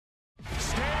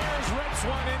this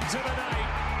one into the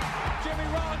night. Jimmy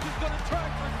Rollins is going to try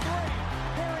for three.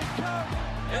 Here he comes.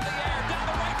 In the air, down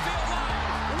the right field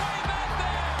line. Way back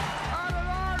there. On an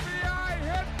RBI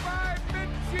hit by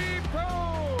Mitchie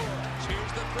Poole.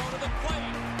 Here's the throw to the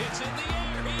plate. It's in the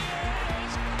air. He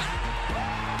is.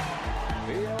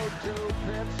 The 0-2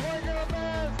 pitch. Swing and a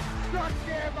miss. Struck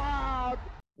him out.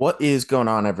 What is going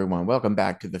on, everyone? Welcome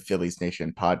back to the Phillies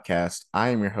Nation podcast. I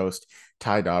am your host,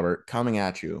 Ty Daubert, coming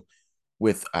at you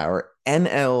with our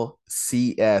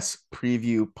NLCS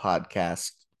preview podcast.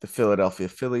 The Philadelphia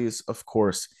Phillies, of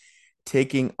course,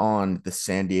 taking on the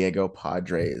San Diego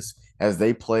Padres as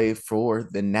they play for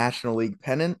the National League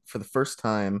pennant for the first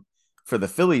time for the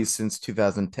Phillies since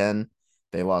 2010.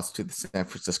 They lost to the San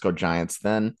Francisco Giants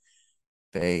then.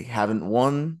 They haven't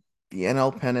won the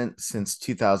NL pennant since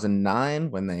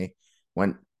 2009 when they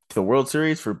went to the World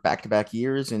Series for back-to-back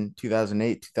years in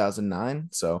 2008, 2009.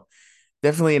 So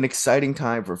definitely an exciting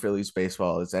time for Phillies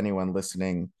baseball. As anyone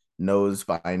listening knows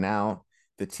by now,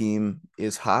 the team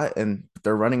is hot and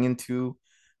they're running into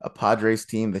a Padres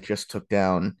team that just took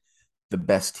down the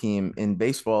best team in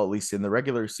baseball, at least in the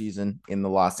regular season, in the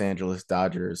Los Angeles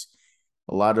Dodgers.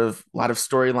 A lot of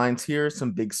storylines here,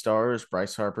 some big stars,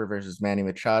 Bryce Harper versus Manny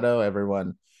Machado.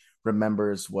 Everyone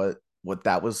remembers what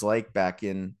that was like back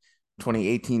in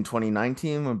 2018,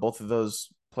 2019 when both of those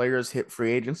players hit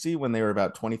free agency when they were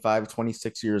about 25,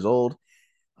 26 years old.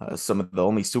 Some of the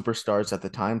only superstars at the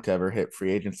time to ever hit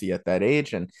free agency at that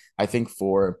age. And I think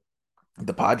for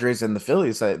the Padres and the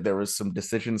Phillies, there was some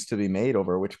decisions to be made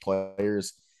over which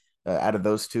players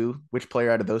which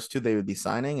player out of those two they would be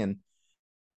signing. And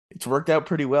it's worked out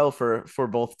pretty well for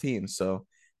both teams. So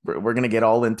we're going to get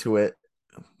all into it,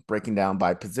 breaking down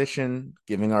by position,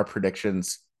 giving our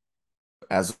predictions.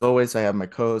 As always, I have my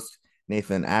co-host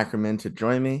Nathan Ackerman to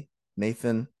join me.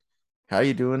 Nathan, how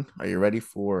you doing? Are you ready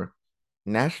for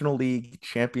National League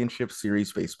Championship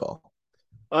Series baseball?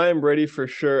 I am ready for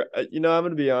sure. I'm going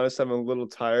to be honest. I'm a little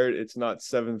tired. It's not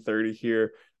 7:30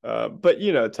 here, but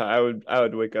Ty, I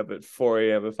would wake up at 4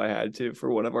 a.m. if I had to for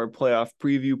one of our playoff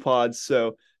preview pods.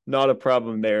 So not a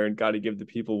problem there, and got to give the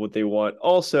people what they want.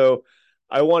 Also,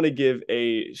 I want to give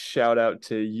a shout out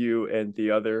to you and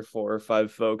the other 4 or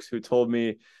 5 folks who told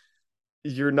me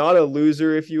you're not a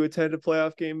loser if you attend a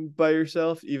playoff game by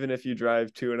yourself, even if you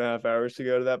drive 2.5 hours to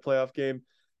go to that playoff game.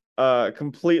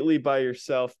 Completely by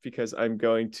yourself, because I'm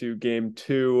going to game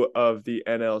 2 of the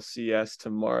NLCS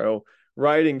tomorrow,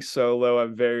 riding solo.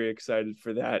 I'm very excited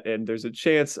for that, and there's a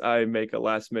chance I make a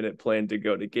last minute plan to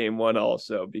go to game 1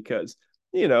 also, because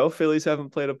Phillies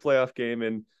haven't played a playoff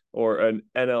game or an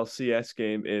NLCS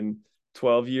game in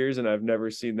 12 years, and I've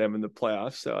never seen them in the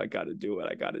playoffs, so I got to do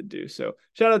what I got to do. So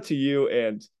shout out to you,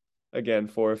 and again,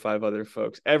 4 or 5 other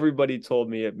folks. Everybody told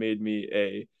me it made me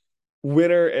a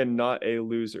winner and not a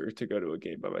loser to go to a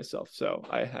game by myself, so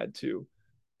I had to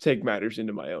take matters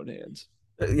into my own hands.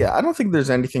 Yeah, I don't think there's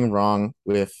anything wrong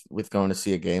with going to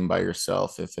see a game by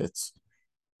yourself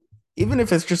even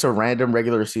if it's just a random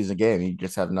regular season game. You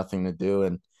just have nothing to do,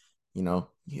 and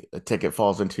a ticket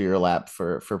falls into your lap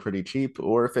for pretty cheap,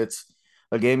 or if it's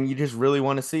a game you just really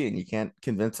want to see and you can't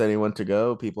convince anyone to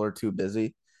go, people are too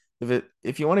busy.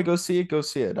 If you want to go see it, go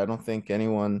see it. I don't think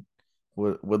anyone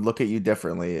would look at you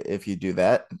differently if you do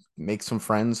that. Make some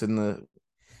friends in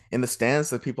the stands,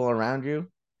 the people around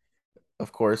you.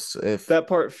 Of course, if that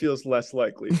part feels less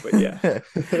likely, but yeah.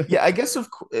 Yeah, I guess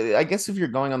if you're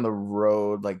going on the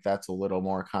road, like, that's a little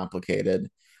more complicated,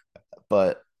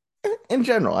 but in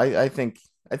general, I think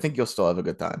you'll still have a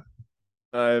good time.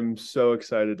 I'm so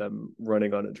excited. I'm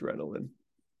running on adrenaline.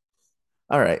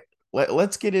 All right,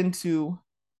 let's get into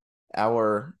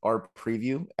our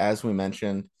preview. As we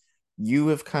mentioned, you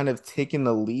have kind of taken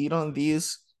the lead on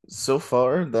these so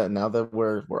far, that now that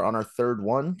we're on our third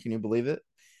one. Can you believe it?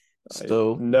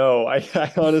 So no,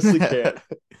 I honestly can't.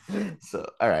 So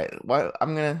all right, well,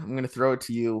 I'm gonna throw it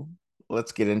to you.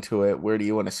 Let's get into it. Where do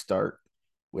you want to start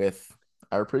with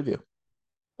our preview?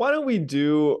 Why don't we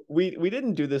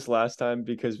didn't do this last time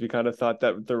because we kind of thought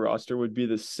that the roster would be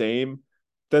the same.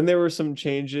 Then there were some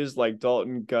changes, like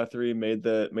Dalton Guthrie made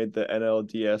the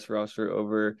NLDS roster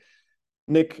over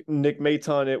Nick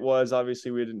Maton. It was obviously,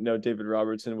 we didn't know David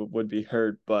Robertson would be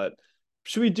hurt, but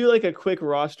should we do like a quick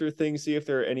roster thing, see if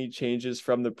there are any changes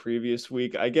from the previous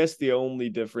week? I guess the only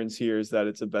difference here is that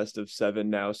it's a best of 7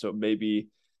 now, so maybe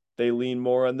they lean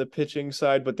more on the pitching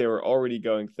side, but they were already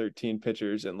going 13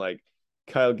 pitchers, and like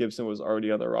Kyle Gibson was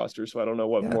already on the roster, so I don't know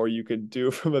what more you could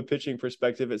do from a pitching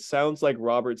perspective. It sounds like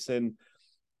Robertson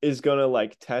is gonna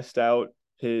like test out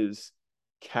his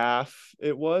calf.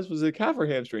 Was it calf or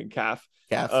hamstring? Calf.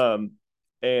 Calf.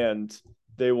 And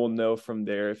they will know from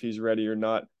there if he's ready or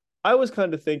not. I was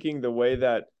kind of thinking the way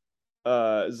that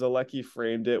Zalecki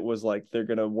framed it was like they're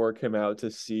gonna work him out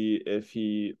to see if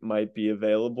he might be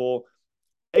available.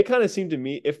 It kind of seemed to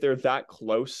me if they're that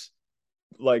close,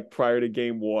 like prior to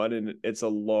game one, and it's a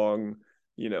long,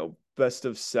 best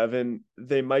of seven,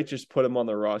 they might just put him on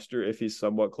the roster if he's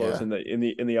somewhat close Yeah.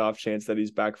 in the off chance that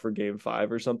he's back for game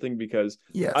five or something. Because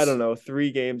I don't Yes. know,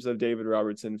 3 games of David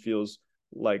Robertson feels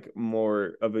like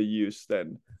more of a use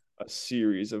than a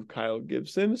series of Kyle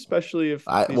Gibson, especially if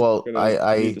I he's well,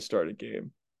 gonna need to start a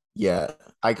game. yeah,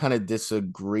 I kind of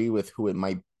disagree with who it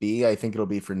might be. I think it'll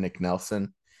be for Nick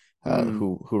Nelson, Mm,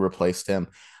 who replaced him.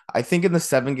 I think in the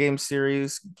 7 game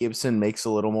series, Gibson makes a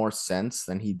little more sense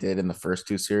than he did in the first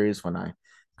 2 series when I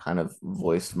kind of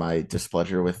voiced my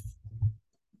displeasure with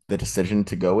the decision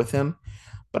to go with him.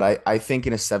 But I think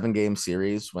in a 7 game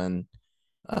series when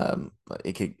um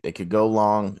it could go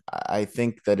long, I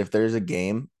think that if there's a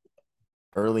game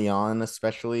early on,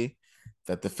 especially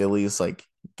that the Phillies like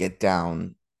get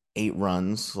down 8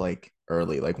 runs like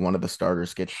early, like one of the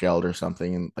starters gets shelled or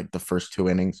something in like the first 2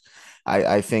 innings.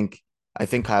 I think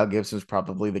Kyle Gibson's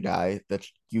probably the guy that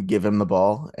you give him the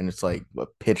ball and it's like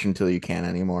pitch until you can't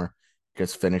anymore.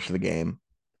 Just finish the game.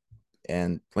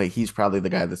 And like he's probably the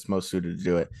guy that's most suited to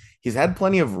do it. He's had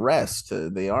plenty of rest.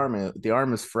 The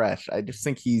arm is fresh. I just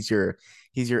think he's your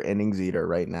innings eater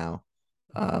right now.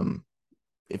 Um,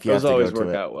 if you those have to go always to work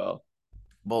it. out well.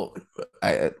 Well,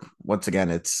 I once again,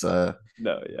 No,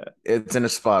 yeah. it's in a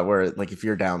spot where like if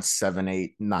you're down 7,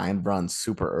 8, 9 runs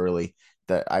super early,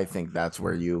 that I think that's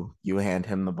where you hand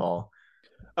him the ball.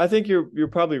 I think you're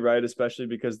probably right, especially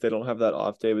because they don't have that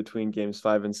off day between games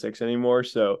 5 and 6 anymore.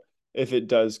 So if it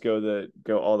does go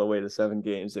all the way to 7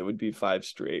 games, it would be 5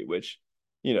 straight, which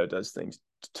does things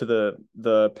to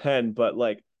the pen. But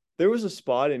like there was a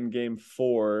spot in game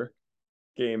 4,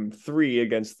 game 3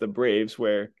 against the Braves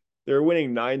where they were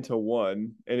winning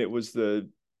 9-1, and it was the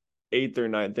eighth or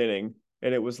ninth inning,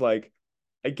 and it was like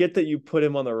I get that you put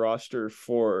him on the roster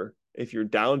for if you're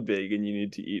down big and you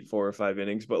need to eat 4 or 5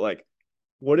 innings, but like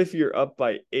what if you're up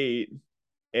by 8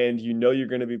 and you're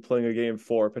going to be playing a game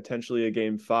 4, potentially a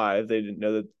game 5? They didn't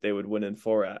know that they would win in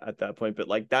 4 at that point, but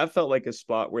like that felt like a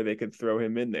spot where they could throw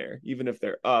him in there, even if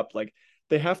they're up. Like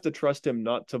they have to trust him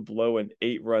not to blow an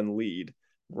 8-run lead,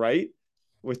 right?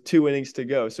 With 2 innings to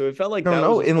go. So it felt like I don't that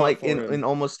was know. a In spot like for in him.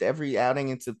 almost every outing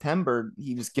in September,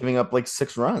 he was giving up like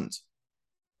 6 runs.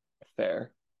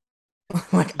 Fair.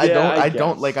 Like I Yeah, don't I I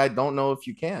don't like guess. I don't know if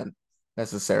you can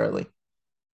necessarily.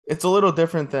 It's a little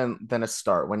different than a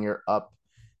start when you're up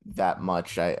that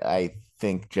much. I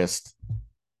think just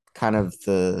kind of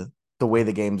the way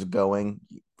the game's going,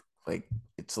 like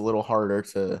it's a little harder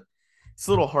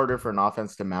for an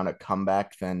offense to mount a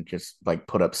comeback than just like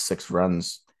put up 6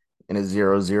 runs in a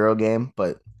 0-0 game.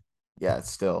 But yeah,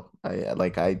 it's still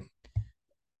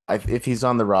if he's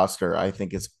on the roster, I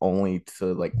think it's only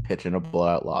to like pitch in a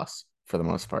blowout loss for the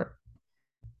most part.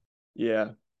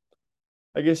 Yeah,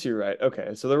 I guess you're right.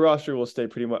 Okay, so the roster will stay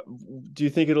pretty much. Do you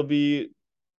think it'll be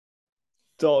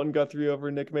Dalton Guthrie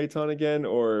over Nick Maton again,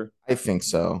 or I think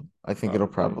so. I think it'll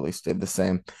probably? probably stay the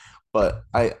same. But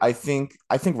I think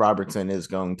Robertson is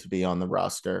going to be on the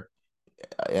roster.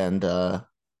 And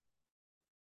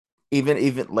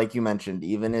even like you mentioned,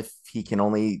 even if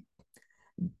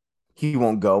he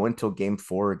won't go until game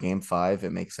 4 or game 5,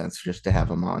 it makes sense just to have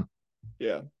him on.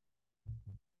 Yeah.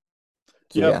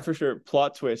 So Yep, yeah. for sure.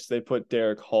 Plot twist: they put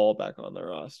Derek Hall back on the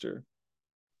roster.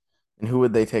 And who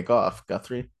would they take off?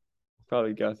 Guthrie?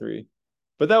 Probably Guthrie,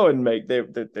 but that wouldn't make they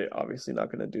obviously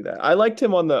not going to do that. I liked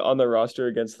him on the roster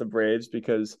against the Braves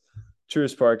because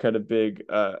Truist Park had a big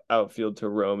outfield to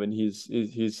roam, and he's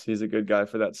a good guy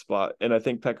for that spot. And I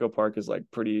think Petco Park is like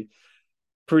pretty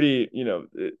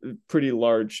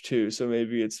large too. So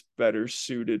maybe it's better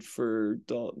suited for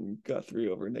Dalton Guthrie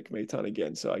over Nick Maton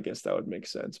again. So I guess that would make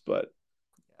sense. But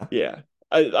Yeah.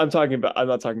 yeah, I'm not talking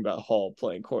about Hall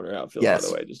playing corner outfield, by the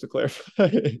Yes. way, just to clarify.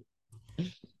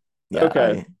 Yeah,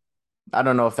 Okay. I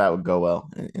don't know if that would go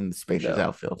well in the spacious No,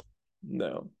 outfield.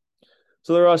 no.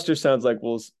 So the roster sounds like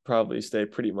we'll probably stay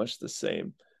pretty much the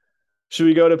same. Should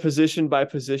we go to position by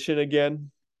position again?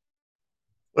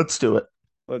 Let's do it.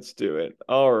 Let's do it.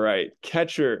 All right.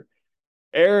 Catcher,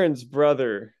 Aaron's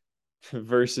brother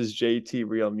versus JT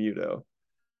Realmuto.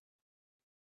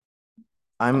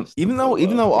 I'm Austin Nola,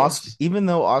 even of though Austin course. even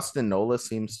though Austin Nola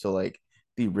seems to like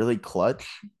be really clutch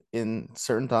in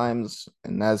certain times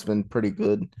and has been pretty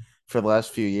good for the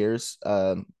last few years,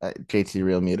 JT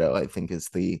Realmuto I think is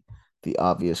the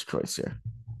obvious choice here.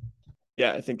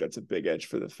 Yeah, I think that's a big edge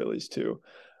for the Phillies too.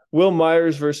 Will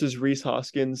Myers versus Reese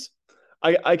Hoskins.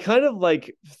 I kind of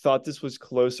like thought this was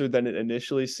closer than it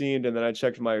initially seemed, and then I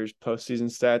checked Myers' postseason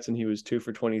stats, and he was 2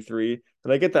 for 23.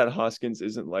 And I get that Hoskins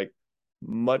isn't like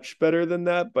much better than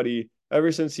that, but he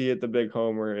ever since he hit the big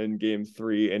homer in Game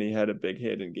 3, and he had a big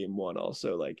hit in Game 1,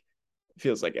 also like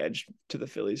feels like edge to the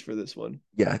Phillies for this one.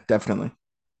 Yeah, definitely.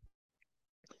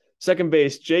 Second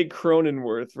base, Jake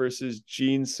Cronenworth versus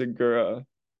Gene Segura.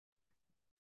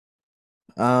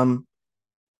 Um,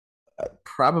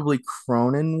 Probably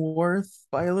Cronenworth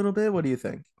by a little bit. What do you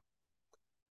think?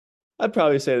 I'd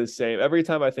probably say the same. Every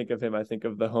time I think of him, I think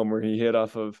of the homer he hit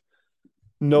off of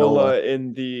Nola. Nola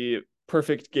in the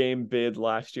perfect game bid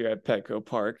last year at Petco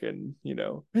Park, and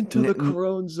into the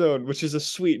Corone Zone, which is a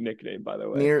sweet nickname, by the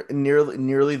way.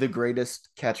 Nearly the greatest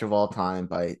catch of all time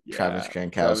by Travis Yeah,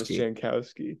 Travis Jankowski.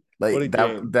 Jankowski. What a Like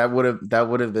game. that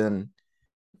would have been,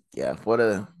 yeah, what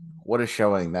a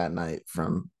showing that night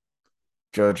from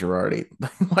Joe Girardi.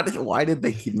 Why did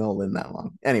they keep Nola in that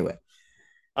long? Anyway,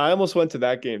 I almost went to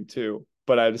that game too,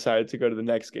 but I decided to go to the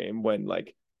next game when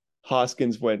like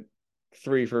Hoskins went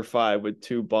 3 for 5 with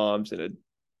 2 bombs, and I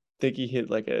think he hit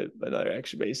like another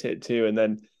extra base hit too. And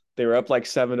then they were up like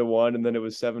 7-1, and then it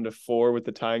was 7-4 with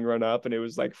the tying run up, and it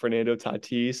was like Fernando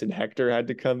Tatis and Hector had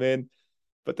to come in,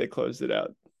 but they closed it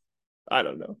out. I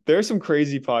don't know. There are some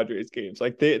crazy Padres games.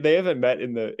 Like they haven't met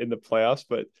in the playoffs,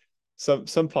 but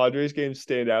some Padres games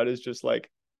stand out as just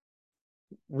like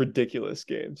ridiculous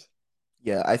games.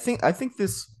 yeah, I think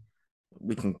this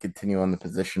we can continue on the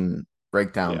position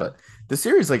breakdown, Yeah. but the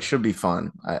series like should be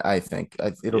fun. I think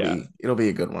Yeah. it'll be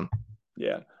a good one.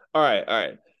 Yeah. All right. All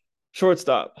right.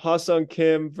 Shortstop, Ha-Sung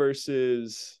Kim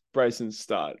versus Bryson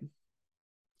Stott.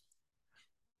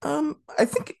 I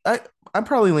think I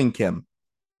probably lean Kim.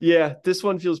 Yeah, this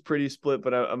one feels pretty split,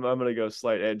 but I'm gonna go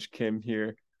slight edge Kim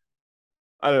here.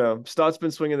 I don't know. Stott's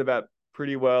been swinging the bat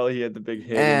pretty well. He had the big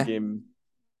hit in Eh, game.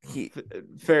 he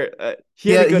Fair.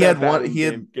 He had a good he at had bat one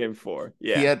in game 4. he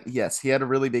Yeah. had yes he had a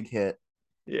really big hit.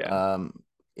 Yeah.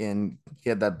 And he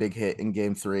had that big hit in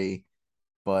Game 3,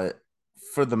 but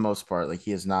for the most part, like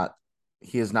he has not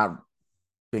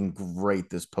been great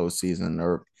this postseason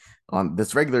or on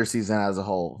this regular season as a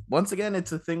whole. Once again,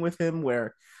 it's a thing with him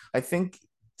where I think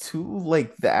to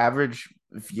like the average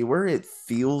viewer, it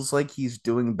feels like he's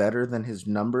doing better than his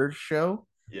numbers show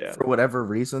Yeah. for whatever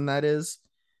reason that is.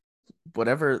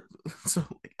 Whatever. So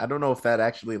like, I don't know if that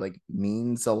actually like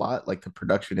means a lot. Like the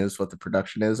production is what the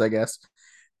production is, I guess.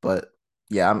 But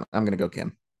yeah, I'm gonna go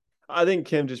Kim. I think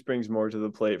Kim just brings more to the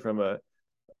plate from a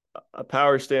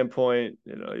power standpoint.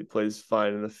 He plays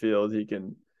fine in the field. He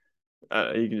can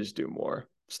just do more.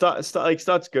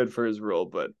 Stott's good for his role,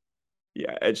 but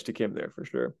yeah, edge to Kim there for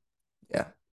sure. Yeah.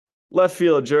 Left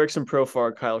field, Jurickson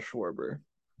Profar, Kyle Schwarber.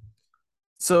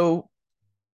 So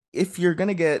if you're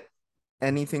gonna get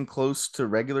anything close to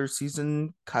regular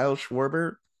season Kyle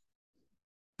Schwarber,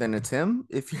 then it's him.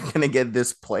 If you're gonna get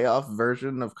this playoff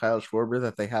version of Kyle Schwarber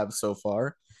that they have so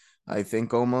far, I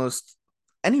think almost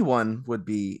anyone would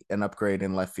be an upgrade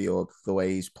in left field the way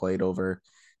he's played over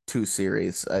 2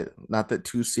 series. Not that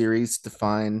 2 series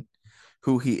define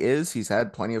who he is. He's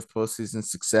had plenty of postseason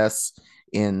success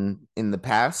in the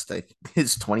past.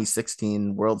 His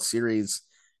 2016 World Series,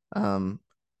 um,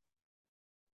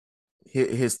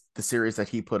 the series that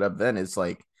he put up then is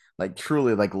like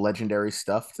truly like legendary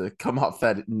stuff to come off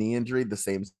that knee injury the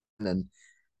same and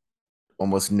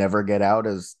almost never get out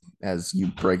as you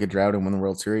break a drought and win the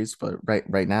World Series. But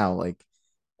right now, like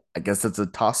I guess it's a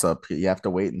toss up. You have to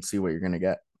wait and see what you're gonna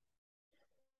get.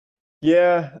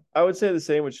 Yeah, I would say the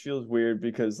same, which feels weird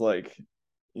because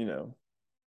you know,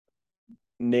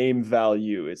 name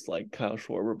value is like Kyle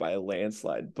Schwarber by a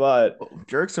landslide. But Oh,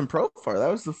 Jurickson Profar, that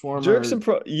was the former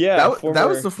Jurickson yeah, that was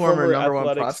former the former number one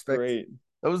athletics prospect. great.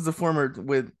 That was the former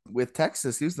with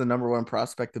Texas. He was the number one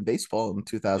prospect of baseball in Yeah.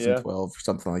 2012 or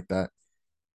something like that.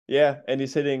 Yeah, and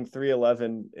he's hitting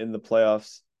 311 in the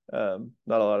playoffs. Not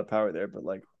a lot of power there, but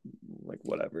like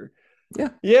whatever. Yeah.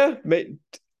 Yeah,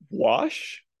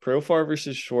 wash Profar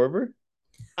versus Schwarber.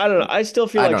 I don't know. I still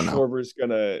feel I like don't know. Schwarber's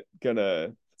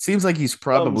gonna Seems like he's thumb's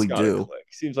probably gotta due. click.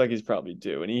 Seems like he's probably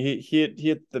due. And he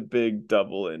hit the big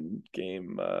double in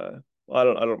game I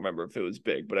don't remember if it was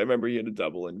big, but I remember he had a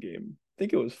double in game. I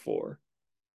think it was 4.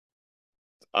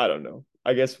 I don't know.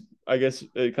 I guess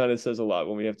it kind of says a lot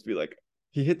when we have to be like,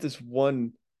 he hit this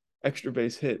one extra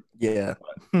base hit. Yeah.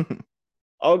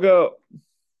 I'll go.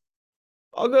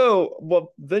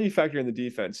 Well, then you factor in the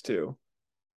defense too.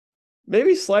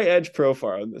 Maybe slight edge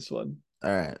Profar on this one.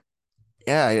 All right.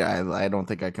 Yeah, I don't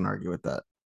think I can argue with that.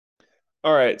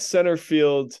 All right, center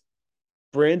field.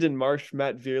 Brandon Marsh,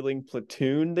 Matt Vierling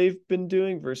platoon they've been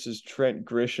doing versus Trent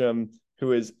Grisham,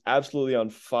 who is absolutely on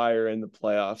fire in the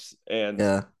playoffs. And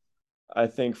Yeah. I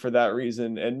think for that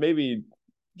reason, and maybe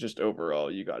just overall,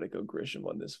 you got to go Grisham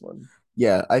on this one.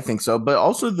 Yeah, I think so. But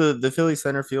also the Philly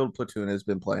center field platoon has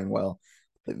been playing well.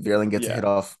 Vierling gets a Yeah. hit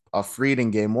off Fried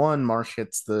in game one. Marsh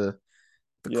hits the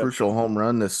Yep. crucial home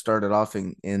run that started off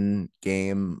in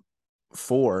game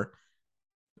four.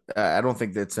 I don't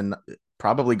think that's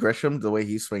probably Grisham the way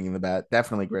he's swinging the bat.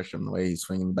 Definitely Grisham the way he's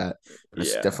swinging the bat. But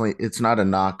Yeah. it's not a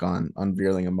knock on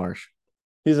Vierling and Marsh.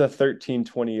 He's a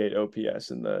 1328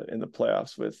 OPS in the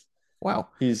playoffs with Wow.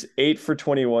 he's 8 for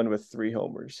 21 with 3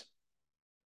 homers.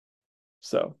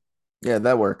 So, Yeah,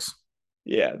 that works.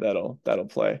 yeah, that'll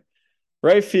play.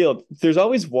 Right field, there's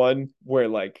always one where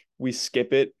like we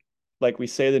skip it, like we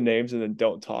say the names and then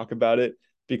don't talk about it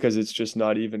because it's just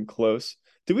not even close.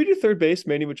 Did we do third base,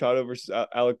 Manny Machado versus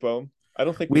Alec Bohm? I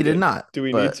don't think we We did did. not, Do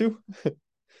we need but to?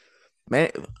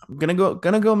 man, I'm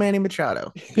gonna go Manny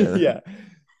Machado. Yeah.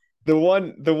 The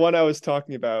one I was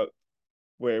talking about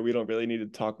where we don't really need to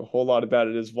talk a whole lot about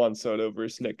it is Juan Soto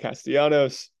versus Nick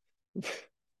Castellanos.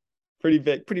 Pretty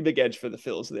big edge for the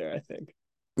Phils there, I think.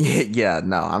 Yeah,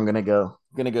 no, I'm gonna go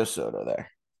Soto there.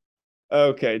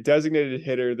 Okay, designated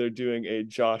hitter. They're doing a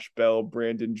Josh Bell,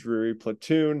 Brandon Drury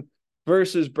platoon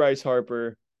versus Bryce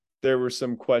Harper. There were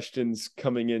some questions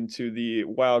coming into the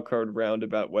wild card round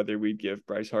about whether we'd give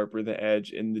Bryce Harper the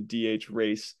edge in the DH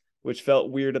race, which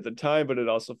felt weird at the time, but it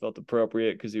also felt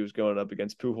appropriate because he was going up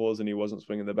against Pujols and he wasn't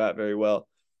swinging the bat very well.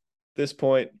 At this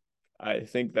point, I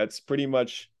think that's pretty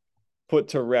much put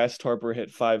to rest. Harper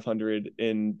hit 500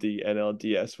 in the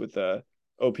NLDS with a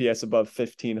OPS above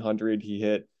 1500. He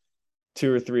hit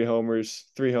 3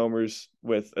 homers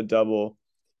with a double,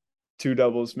 2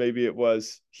 doubles, maybe it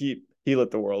was. He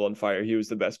lit the world on fire. He was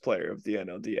the best player of the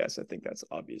NLDS. I think that's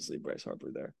obviously Bryce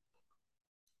Harper there.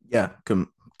 Yeah,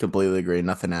 completely agree.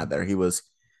 Nothing to add there.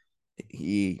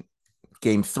 He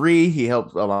game three, he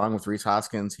helped along with Rhys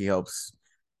Hoskins. He helps,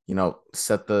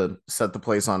 set the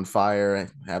place on fire,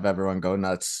 have everyone go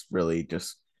nuts. Really,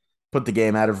 just put the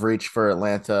game out of reach for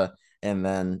Atlanta. And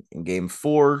then in game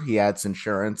four, he adds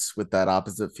insurance with that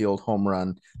opposite field home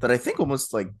run that I think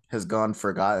almost like has gone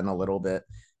forgotten a little bit.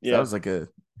 So Yeah. that was like a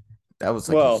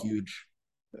Well, huge.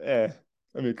 I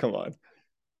mean, come on.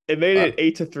 It made Uh, it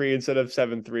 8-3 instead of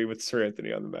 7-3 with Sir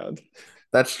Anthony on the mound.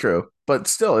 that's true, but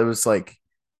still, it was like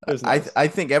It was I nice. I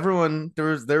think everyone there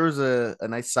was a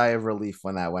nice sigh of relief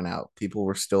when that went out. People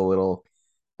were still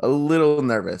a little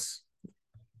nervous,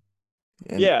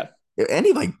 and Yeah. and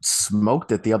he like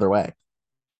smoked it the other way.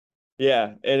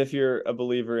 Yeah. And if you're a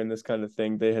believer in this kind of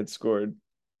thing, they had scored.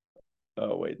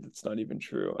 Oh, wait, that's not even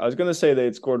true. I was going to say they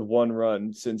had scored 1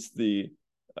 run since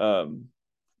um,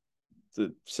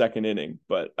 the second inning,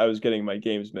 but I was getting my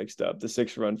games mixed up. The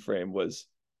 6-run frame was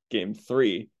game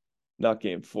 3, not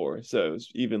game 4. So it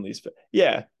was evenly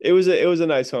yeah, it was a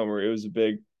nice homer. It was a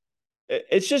big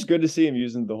it's just good to see him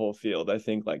using the whole field. I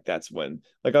think like that's when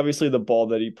like obviously the ball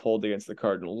that he pulled against the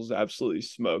Cardinals was absolutely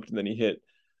smoked, and then he hit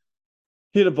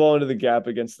a ball into the gap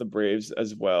against the Braves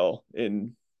as well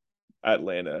in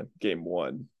Atlanta game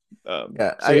 1.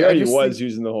 Yeah, So he I already just think was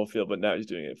using the whole field, but now he's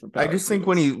doing it for I power just think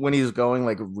when improvements. he's going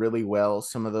like really well,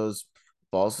 some of those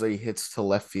balls that he hits to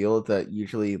left field that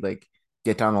usually like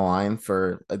get down the line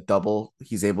for a double,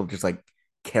 he's able to just like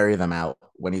carry them out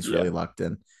when he's really Yeah. locked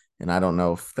in. And I don't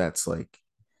know if I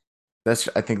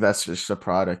think that's just a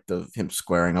product of him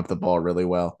squaring up the ball really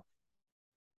well,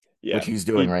 which Yeah. he's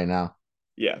doing right now.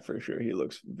 Yeah, for sure. He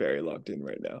looks very locked in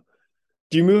right now.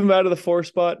 Do you move him out of the 4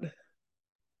 spot?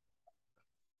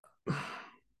 I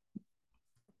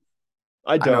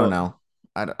I don't don't. know.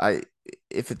 I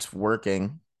if it's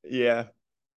working, Yeah.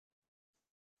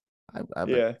 I would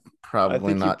Yeah. I probably think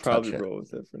you'd not touch probably it. roll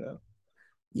with it for now. All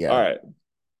Yeah. right.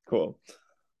 Cool.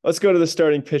 Let's go to the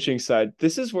starting pitching side.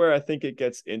 This is where I think it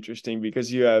gets interesting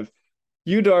because you have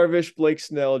Yu Darvish, Blake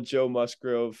Snell, Joe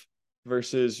Musgrove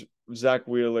versus Zach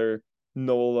Wheeler,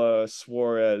 Nola,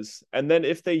 Suarez. And then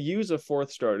if they use a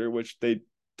 4th starter, which they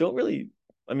don't really,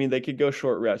 I mean, they could go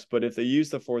short rest, but if they use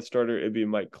the 4th starter, it'd be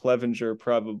Mike Clevenger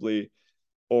probably,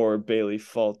 or Bailey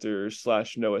Falter /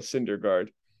 Noah Syndergaard.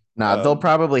 Nah, they'll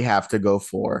probably have to go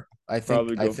for. I think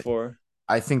Probably I go think for.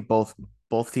 I think both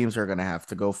teams are gonna have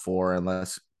to go for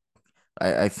unless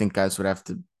I think guys would have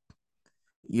to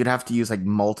you'd have to use like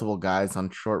multiple guys on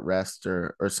short rest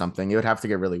or something. It would have to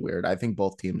get really weird. I think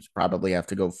both teams probably have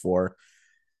to go for.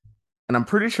 And I'm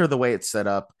pretty sure the way it's set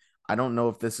up, I don't know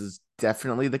if this is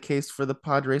definitely the case for the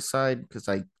Padres side because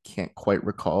I can't quite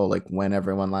recall like when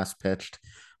everyone last pitched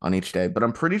on each day, but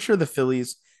I'm pretty sure the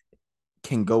Phillies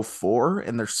can go 4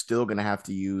 and they're still going to have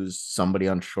to use somebody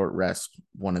on short rest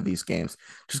one of these games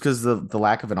just because the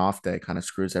lack of an off day kind of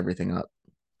screws everything up.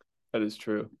 That is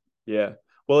true. Yeah.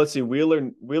 Well, let's see.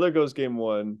 Wheeler goes game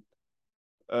 1.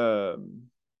 Um,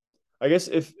 I guess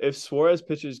if Suarez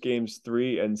pitches games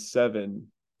 3 and 7,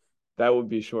 that would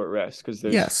be short rest because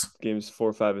there's Yes. games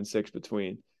 4, 5, and 6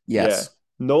 between. Yeah. Yes.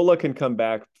 Nola can come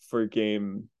back for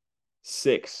game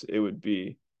 6. It would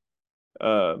be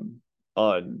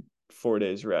on 4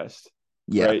 days rest,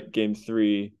 Yeah. right? Game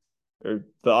 3 or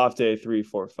the off day 3,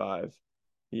 4, 5.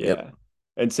 Yep. Yeah.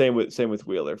 And same with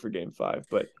Wheeler for game 5.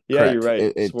 But yeah, you're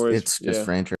Correct. right. Suarez, It's just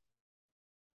yeah. Ranger.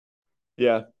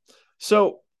 Yeah.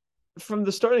 So from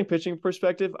the starting pitching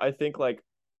perspective, I think like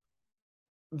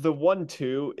the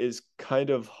 1-2 is kind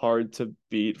of hard to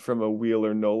beat from a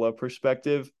Wheeler Nola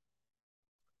perspective.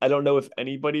 I don't know if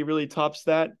anybody really tops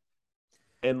that.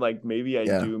 And like maybe I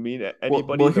Yeah. do mean Well,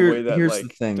 anybody the way that here's the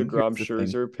like thing. DeGrom Here's the thing.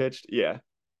 Scherzer pitched. Yeah.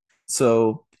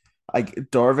 So, like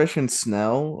Darvish and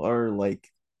Snell are like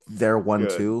their one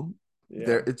Good. two.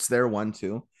 Yeah. It's their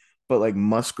 1-2, but like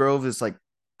Musgrove is like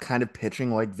kind of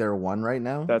pitching like their one right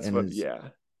now, That's and what is yeah.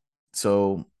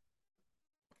 so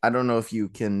I don't know if you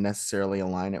can necessarily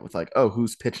align it with like, oh,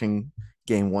 who's pitching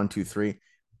game 1, 2, 3.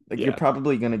 Like you're Yeah.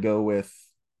 probably gonna go with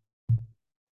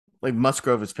like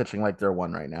Musgrove is pitching like their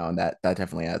one right now, and that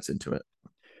definitely adds into it.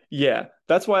 Yeah.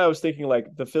 That's why I was thinking like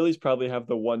the Phillies probably have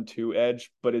the 1-2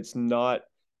 edge, but it's not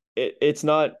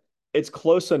it's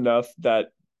close enough that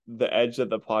the edge that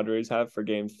the Padres have for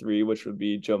game 3, which would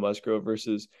be Joe Musgrove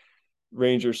versus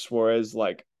Ranger Suarez,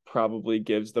 like probably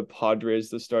gives the Padres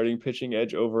the starting pitching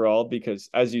edge overall because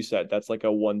as you said, that's like a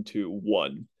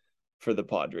 1-2-1 for the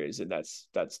Padres, and that's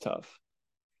tough.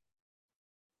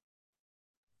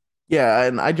 Yeah,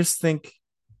 and I just think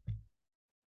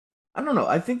I don't know.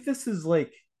 I think this is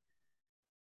like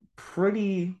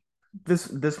pretty this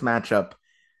matchup.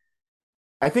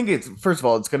 I think it's first of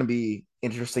all, it's going to be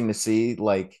interesting to see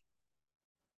like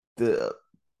the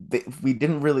we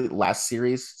didn't really last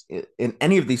series in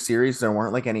any of these series there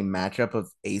weren't like any matchup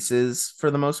of aces for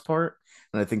the most part,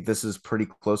 and I think this is pretty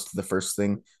close to the first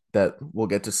thing that we'll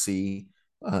get to see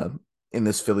uh, in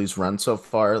this Phillies run so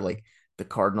far. Like the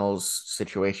Cardinals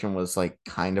situation was like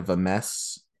kind of a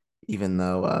mess, even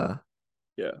though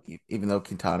Yeah. even though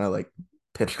Quintana like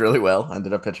pitched really well,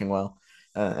 ended up pitching well,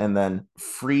 and then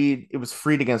Fried it was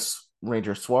Fried against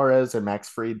Ranger Suarez, and Max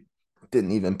Fried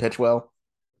didn't even pitch well,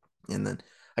 and then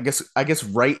I guess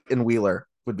Wright and Wheeler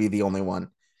would be the only one.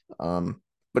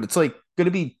 But it's like going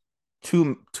to be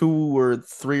two or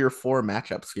three or four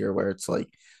matchups here where it's like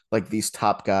these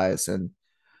top guys, and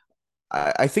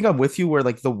I think I'm with you where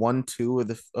like the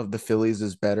 1-2 of the Phillies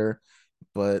is better,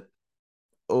 but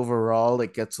overall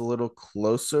it gets a little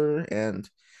closer. And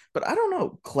but I don't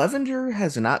know, Clevenger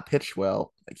has not pitched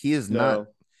well. Like No.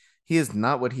 he is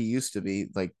not what he used to be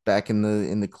like back in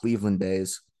the Cleveland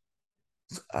days.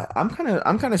 I'm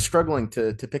kind of struggling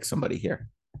to pick somebody here.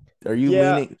 Are you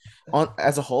Yeah. leaning on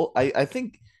as a whole? I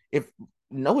think if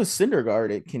Noah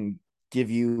Syndergaard it can give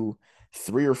you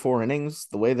 3 or 4 innings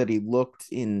the way that he looked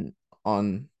in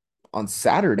on on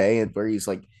Saturday, and where he's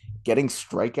like getting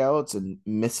strikeouts and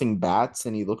missing bats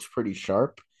and he looks pretty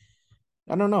sharp.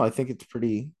 I don't know. I think it's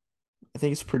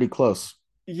pretty close.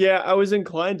 Yeah, I was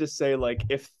inclined to say like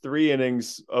if 3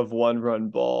 innings of 1 run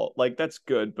ball, like that's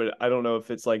good, but I don't know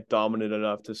if it's like dominant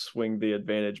enough to swing the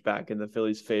advantage back in the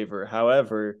Phillies' favor.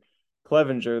 However,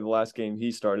 Clevenger, the last game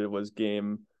he started was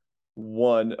game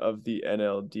 1 of the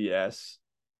NLDS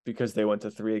because they went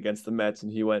to 3 against the Mets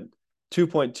and he went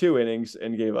 2.2 innings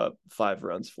and gave up 5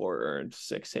 runs, 4 earned,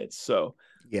 6 hits. So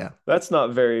Yeah. that's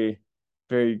not very,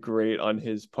 very great on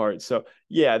his part. So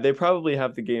yeah, they probably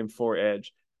have the game 4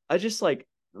 edge. I just like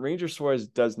Ranger Suarez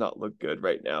does not look good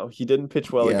right now. He didn't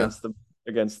pitch well Yeah.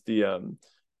 against the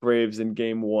Braves in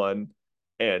game 1,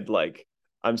 and like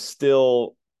I'm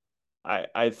still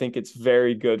I think it's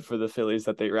very good for the Phillies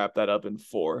that they wrap that up in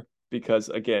 4 because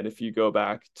again, if you go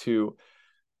back to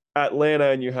Atlanta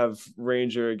and you have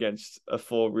Ranger against a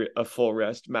full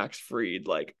rest Max Fried,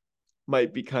 like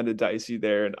might be kind of dicey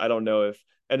there, and I don't know if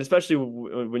and especially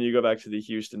when you go back to the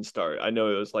Houston start, I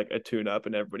know it was like a tune up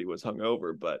and everybody was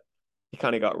hungover, but he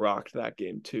kind of got rocked that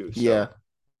game too. So Yeah.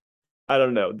 I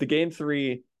don't know. The game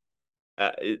 3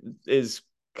 is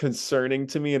concerning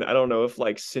to me, and I don't know if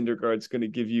like Syndergaard's going to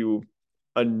give you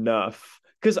enough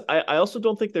because I also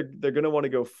don't think they're going to want to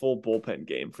go full bullpen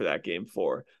game for that game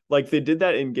 4. Like they did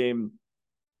that in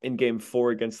game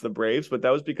 4 against the Braves, but that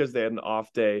was because they had an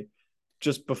off day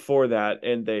just before that,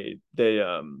 and they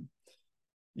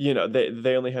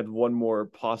only had one more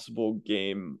possible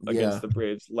game against Yeah. the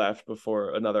Braves left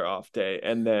before another off day,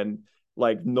 and then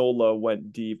like Nola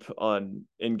went deep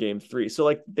in game 3. So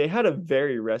like they had a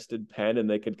very rested pen and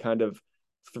they could kind of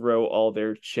throw all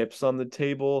their chips on the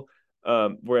table.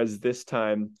 Whereas this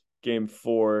time, game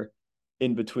 4,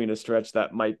 in between a stretch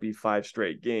that might be 5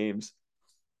 straight games,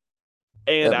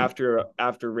 and Um,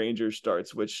 after Rangers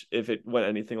starts, which if it went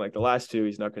anything like the last 2,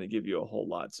 he's not going to give you a whole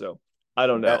lot. So I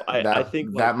don't know. that I that think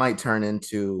like that might turn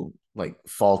into like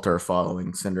Falter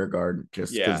following Syndergaard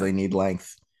just because yeah they need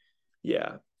length.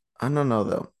 yeah I don't know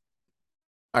though.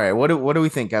 All right, what do we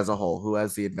think as a whole? Who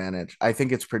has the advantage? I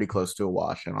think it's pretty close to a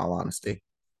wash, in all honesty.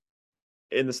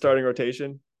 in the starting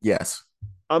rotation. Yes.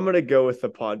 I'm gonna go with the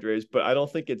Padres, but I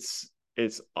don't think it's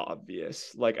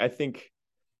obvious. Like I think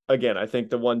again, I think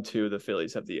the 1-2, the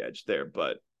Phillies have the edge there,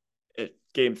 but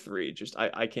game 3, just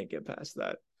I can't get past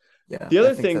that. Yeah, The I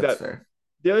other think thing that's that fair.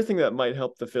 the other thing that might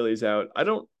help the Phillies out, I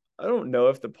don't know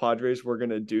if the Padres were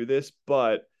gonna do this,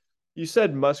 but you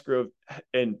said Musgrove,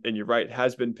 and you're right,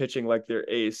 has been pitching like their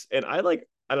ace. And I don't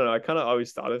know, I kind of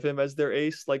always thought of him as their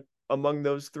ace, like among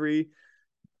those 3,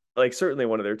 like certainly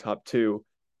one of their top 2.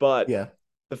 But Yeah.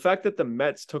 the fact that the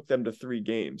Mets took them to 3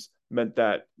 games meant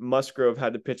that Musgrove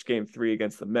had to pitch game 3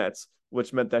 against the Mets,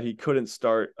 which meant that he couldn't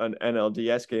start an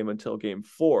NLDS game until game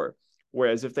 4.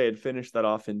 Whereas if they had finished that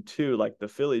off in 2, like the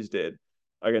Phillies did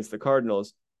against the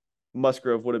Cardinals,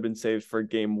 Musgrove would have been saved for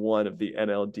game 1 of the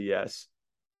NLDS.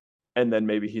 And then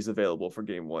maybe he's available for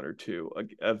game 1 or 2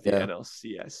 of the Yeah.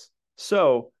 NLCS.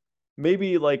 So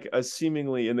maybe like a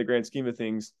seemingly, in the grand scheme of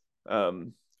things,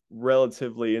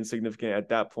 relatively insignificant at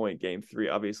that point, game 3.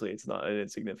 Obviously, it's not an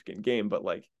insignificant game, but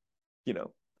like,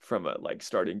 from a like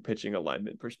starting pitching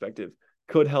alignment perspective,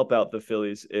 could help out the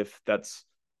Phillies if that's.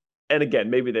 And again,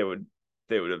 maybe they would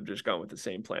have just gone with the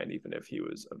same plan even if he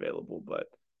was available, but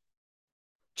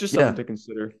just something Yeah. to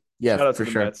consider. Yeah, Shout out to for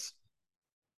the sure. Mets.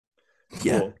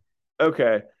 Yeah. Cool.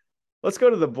 Okay, let's go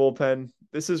to the bullpen.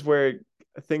 This is where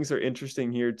things are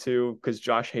interesting here too, because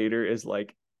Josh Hader is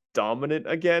like dominant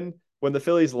again. When the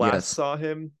Phillies last Yes. saw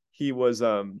him, he was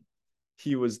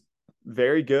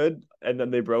very good, and then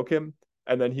they broke him,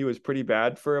 and then he was pretty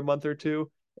bad for a month or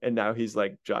 2, and now he's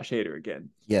like Josh Hader again,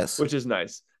 Yes. which is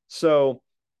nice. So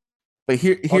But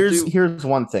I'll here's do here's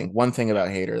one thing. One thing yeah, about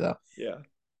Hater though. yeah,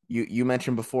 You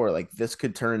mentioned before, like this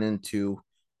could turn into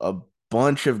a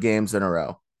bunch of games in a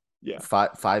row. yeah,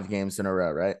 Five games in a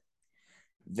row, right?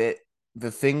 The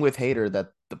the thing with Hater that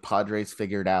the Padres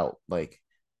figured out, like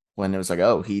when it was like,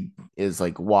 oh, he is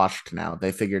like washed now.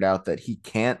 They figured out that he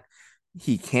can't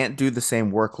do the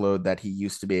same workload that he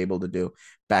used to be able to do.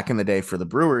 Back in the day for the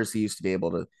Brewers, he used to be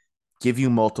able to give you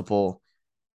multiple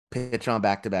pitch on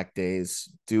back-to-back days,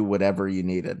 do whatever you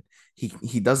needed.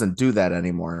 He doesn't do that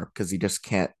anymore because he just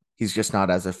can't. He's just not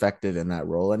as effective in that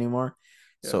role anymore.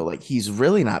 yeah. So like he's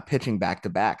really not pitching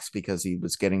back-to-backs because he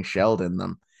was getting shelled in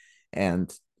them.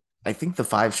 And I think the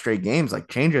 5 straight games like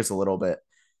changes a little bit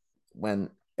when,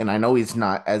 and I know he's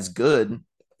not as good.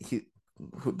 He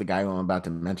the guy I'm about to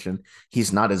mention,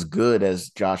 he's not as good as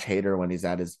Josh Hader when he's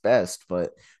at his best.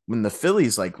 But when the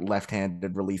Phillies like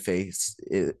left-handed relief ace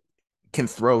can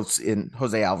throw in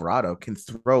Jose Alvarado can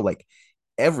throw like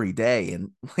every day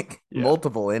and like Yeah.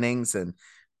 multiple innings and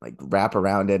like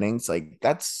wraparound innings, like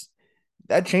that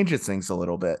changes things a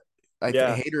little bit. I think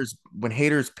Yeah.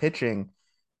 Hader's pitching,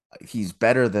 he's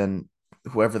better than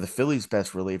whoever the Phillies'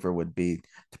 best reliever would be,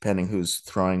 depending who's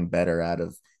throwing better out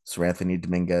of Sir Anthony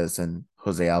Dominguez and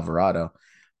Jose Alvarado.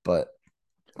 But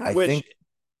I Which think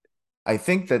I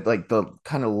think that like the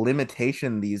kind of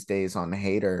limitation these days on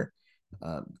Hader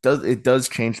does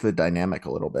change the dynamic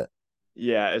a little bit.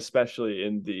 yeah, especially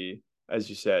in the, as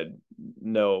you said,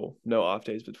 no off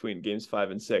days between games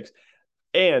 5 and 6.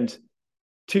 And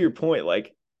to your point,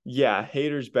 like, yeah,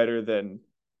 Hader's better than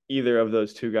either of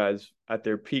those 2 guys at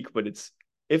their peak, but it's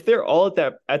if they're all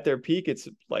at their peak, it's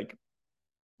like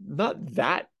not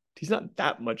that he's not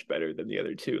that much better than the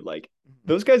other 2. Like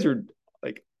those guys are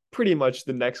like pretty much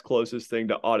the next closest thing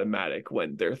to automatic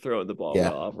when they're throwing the ball Yeah,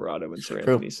 well, Alvarado and Sir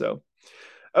true. Anthony. So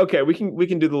okay, we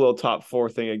can do the little top 4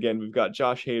 thing again. We've got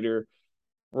Josh Hader,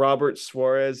 Robert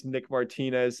Suarez, Nick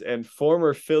Martinez, and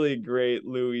former Philly great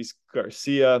Luis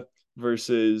Garcia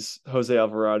versus Jose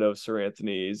Alvarado, Sir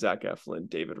Anthony, Zach Eflin,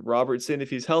 David Robertson if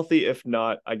he's healthy. If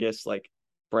not, I guess like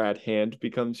Brad Hand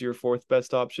becomes your 4th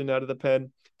best option out of the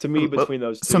pen. To me, But between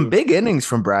those some 2, big innings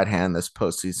from Brad Hand this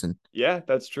postseason. yeah,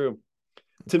 that's true.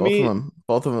 To Both of me, them,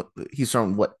 both of them. He's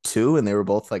from what, 2, and they were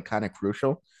both like kind of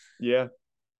crucial. yeah,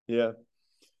 yeah.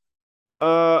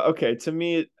 Okay. To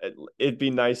me, it'd be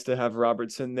nice to have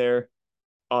Robertson there.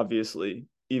 Obviously,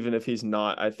 even if he's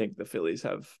not, I think the Phillies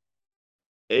have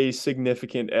a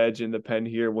significant edge in the pen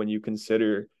here when you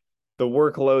consider the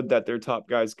workload that their top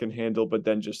guys can handle, but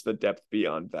then just the depth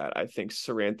beyond that. I think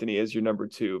Seranthony is your number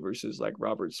 2 versus like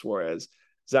Robert Suarez,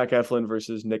 Zach Eflin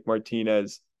versus Nick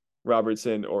Martinez,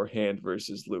 Robertson or Hand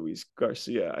versus Luis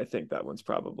Garcia. I think that one's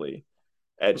probably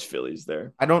edge Phillies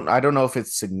there. I don't know if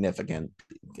it's significant.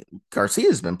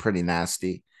 Garcia's been pretty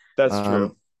nasty. That's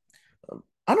true. Um,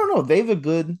 I don't know. They have a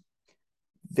good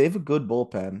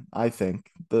bullpen, I think.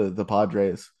 The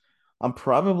Padres. I'm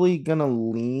probably gonna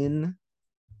lean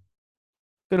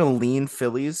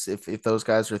Phillies if those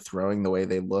guys are throwing the way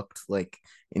they looked like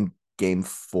in game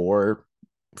 4,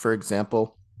 for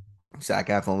example. Zach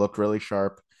Eflin looked really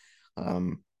sharp.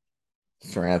 Um,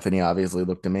 Seranthony obviously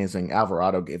looked amazing.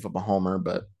 Alvarado gave up a homer,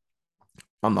 but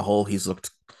on the whole, he's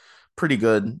looked pretty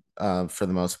good for the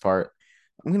most part.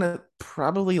 I'm gonna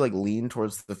probably like lean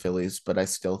towards the Phillies, but I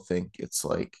still think it's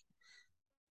like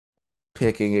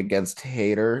picking against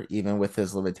Hader, even with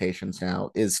his limitations now,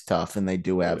 is tough. And they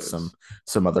do It have some is.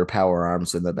 some other power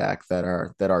arms in the back that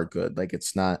are good. Like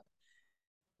it's not.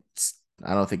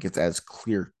 I don't think it's as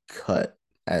clear cut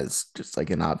as just like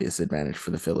an obvious advantage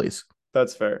for the Phillies.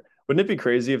 That's fair. Wouldn't it be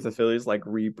crazy if the Phillies like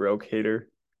re-broke Hater,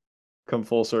 come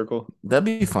full circle? That'd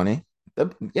be funny.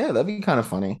 Yeah, that'd be kind of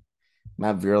funny.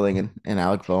 Matt Vierling and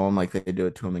Alec Boehm, like they do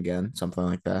it to him again, something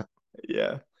like that.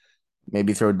 Yeah.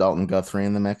 Maybe throw Dalton Guthrie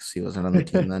in the mix. He wasn't on the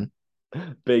team then.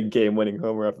 Big game winning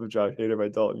homer off of Josh Hader by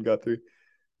Dalton Guthrie.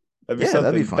 That'd be Yeah,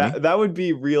 that'd be something. funny. That would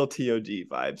be real TOD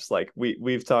vibes. Like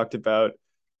we've talked about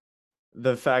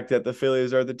the fact that the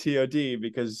Phillies are the TOD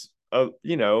because of,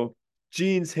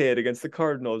 Gene's hit against the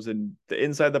Cardinals and the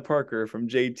inside the Parker from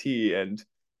JT and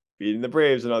beating the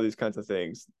Braves and all these kinds of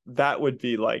things. That would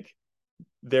be like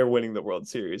they're winning the World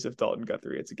Series if Dalton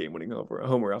Guthrie hits a game winning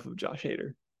homer off of Josh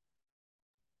Hader.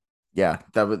 Yeah,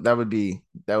 that would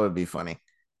be funny.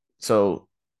 So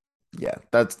yeah,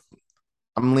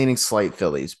 I'm leaning slight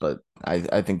Phillies, but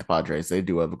I think the Padres, they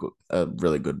do have a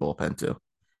really good bullpen too.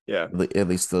 Yeah. At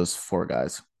least those 4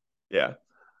 guys. Yeah.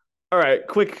 All right,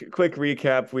 quick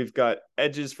recap. We've got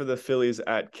edges for the Phillies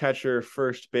at catcher,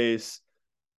 first base,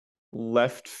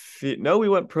 left field. No, we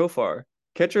went Profar.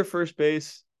 Catcher, first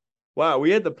base. Wow,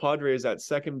 we had the Padres at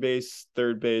second base,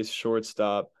 third base,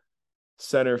 shortstop,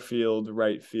 center field,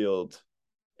 right field,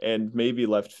 and maybe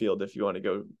left field if you want to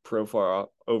go Profar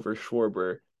over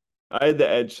Schwarber. I had the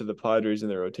edge to the Padres in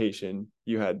the rotation.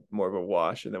 You had more of a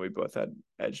wash, and then we both had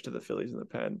edge to the Phillies in the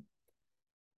pen.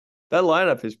 That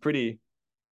lineup is pretty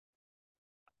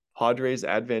Padres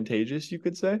advantageous, you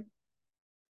could say.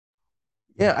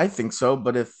 Yeah, I think so.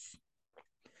 But if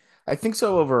I think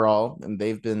so overall, and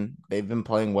they've been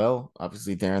playing well.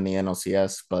 Obviously, they're in the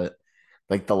NLCS, but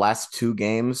like the last 2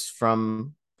 games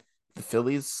from the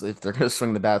Phillies, if they're gonna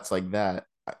swing the bats like that,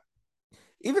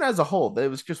 even as a whole, it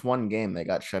was just 1 game they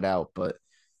got shut out. But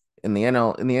in the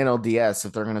NLDS,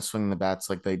 if they're gonna swing the bats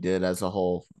like they did as a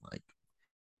whole, like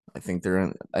I think they're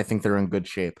in good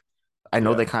shape. I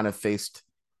know Yeah. they kind of faced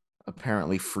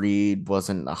apparently Freed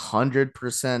wasn't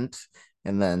 100%,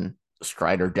 and then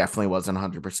Strider definitely wasn't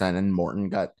 100%, and Morton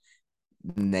got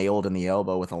nailed in the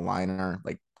elbow with a liner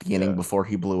like the inning Yeah. before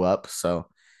he blew up. So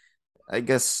I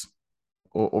guess,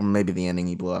 or maybe the inning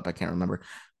he blew up, I can't remember.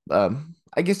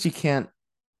 I guess you can't,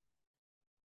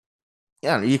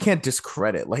 yeah, you can't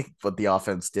discredit like what the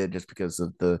offense did just because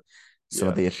of the some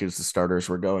of Yeah. the issues the starters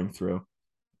were going through.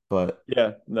 But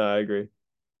Yeah. No, I agree.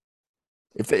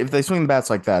 if they swing the bats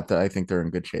like that, I think they're in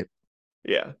good shape.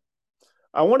 Yeah.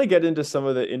 I want to get into some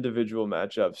of the individual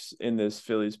matchups in this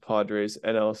Phillies Padres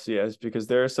NLCS because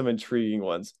there are some intriguing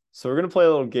ones. So we're going to play a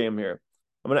little game here.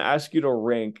 I'm going to ask you to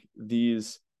rank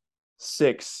these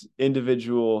 6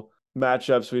 individual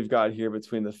matchups we've got here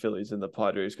between the Phillies and the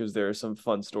Padres because there are some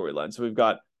fun storylines. So we've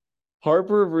got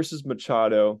Harper versus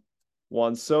Machado,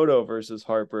 Juan Soto versus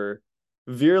Harper,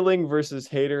 Vierling versus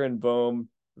Hader and Bohm,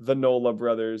 the Nola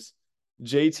brothers,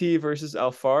 JT versus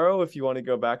Alfaro, if you want to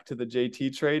go back to the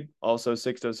JT trade. Also,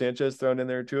 Sixto Sanchez thrown in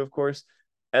there too, of course.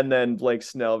 And then Blake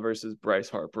Snell versus Bryce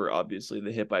Harper. Obviously,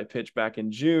 the hit by pitch back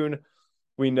in June.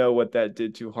 We know what that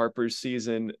did to Harper's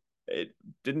season. It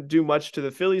didn't do much to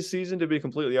the Phillies season, to be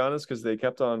completely honest, because they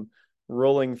kept on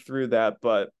rolling through that.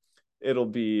 But it'll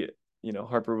be,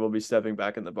 Harper will be stepping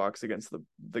back in the box against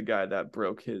the guy that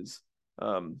broke his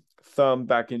thumb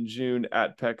back in June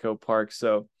at Petco Park.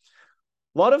 So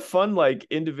a lot of fun, like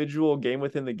individual games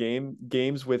within the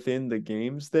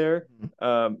games there.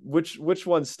 Which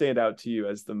ones stand out to you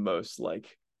as the most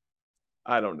like,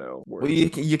 I don't know, Well,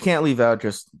 worthy? you can't leave out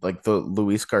just like the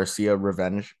Luis Garcia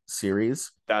revenge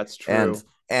series, That's and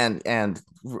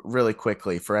true. really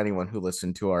quickly for anyone who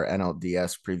listened to our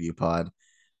NLDS preview pod,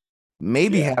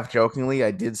 maybe Yeah. half jokingly,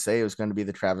 I did say it was going to be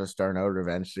the Travis d'Arnaud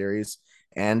revenge series,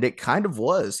 and it kind of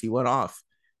was. He went off.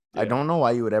 I Yeah. don't know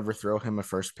why you would ever throw him a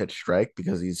first pitch strike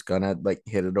because he's gonna like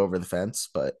hit it over the fence,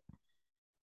 but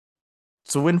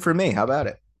it's a win for me. How about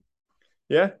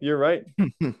Yeah, you're right.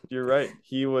 it? You're right.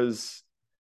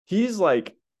 He's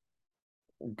like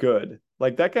good.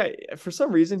 Like that guy, for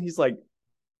some reason, he's like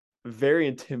very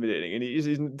intimidating, and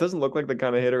he doesn't look like the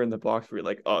kind of hitter in the box where you're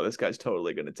like, oh, this guy's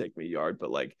totally gonna take me yard. But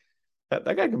like that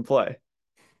guy can play.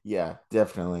 Yeah,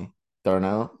 definitely.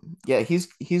 Darno. Yeah,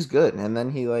 he's good. And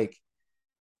then he like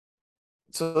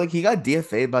so like he got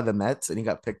DFA'd by the Mets and he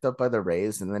got picked up by the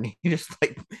Rays and then he just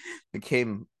like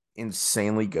became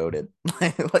insanely goaded.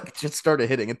 Like just started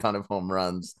hitting a ton of home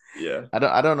runs. Yeah. I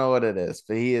don't know what it is,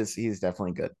 but he's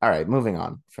definitely good. All right, moving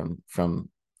on from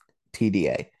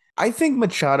TDA. I think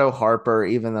Machado Harper,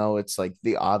 even though it's like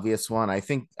the obvious one, I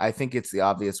think it's the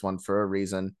obvious one for a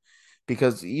reason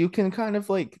because you can kind of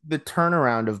like the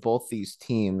turnaround of both these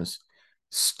teams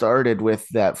started with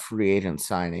that free agent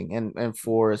signing. And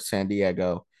for San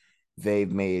Diego,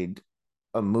 they've made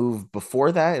a move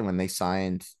before that. And when they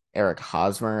signed Eric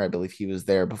Hosmer, I believe he was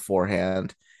there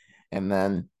beforehand. And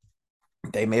then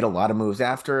they made a lot of moves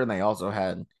after, and they also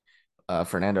had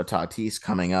Fernando Tatis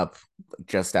coming up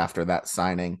just after that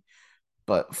signing.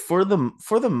 But for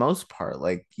the most part,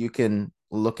 like you can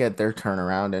look at their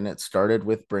turnaround, and it started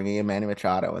with bringing in Manny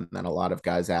Machado, and then a lot of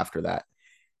guys after that.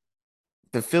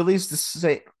 The Phillies, to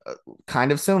say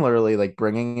kind of similarly, like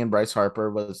bringing in Bryce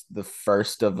Harper was the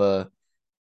first of a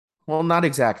well, not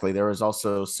exactly. There was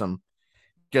also some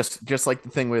just like the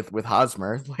thing with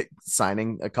Hosmer, like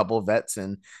signing a couple of vets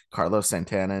and Carlos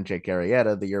Santana and Jake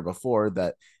Arrieta the year before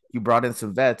that you brought in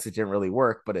some vets. It didn't really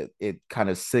work, but it kind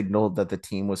of signaled that the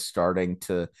team was starting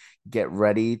to get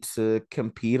ready to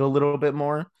compete a little bit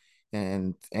more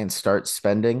and start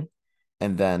spending.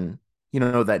 And then,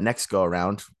 that next go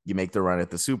around, you make the run at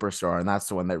the superstar, and that's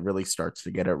the one that really starts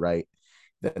to get it right.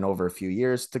 Then over a few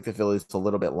years, it took the Phillies a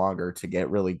little bit longer to get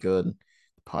really good.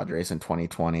 The Padres in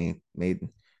 2020 made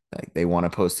like they won a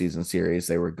postseason series.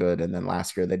 They were good, and then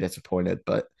last year they disappointed.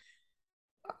 But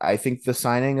I think the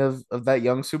signing of that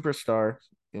young superstar,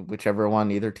 whichever one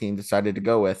either team decided to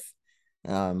go with,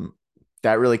 um,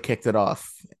 that really kicked it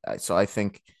off. So I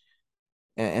think,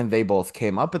 and they both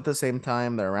came up at the same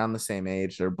time. They're around the same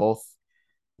age. They're both.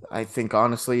 I think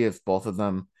honestly, if both of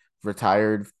them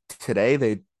retired today,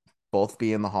 they'd both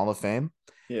be in the Hall of Fame.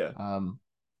 Yeah. Um,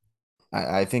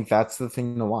 I think that's the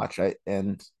thing to watch. I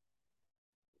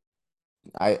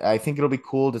think it'll be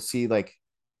cool to see like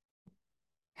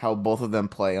how both of them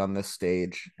play on this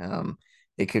stage.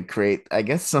 It could create, I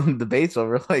guess, some debates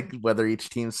over like whether each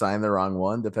team signed the wrong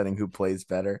one, depending who plays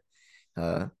better.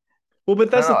 Uh, Well, but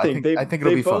I don't that's the know. I thing. think They I think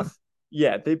it'll they be fun. both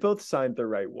yeah, they both signed the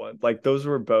right one. Like those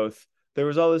were both there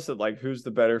was all this that like who's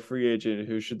the better free agent,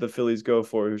 who should the Phillies go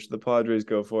for, who should the Padres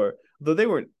go for. Though they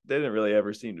didn't really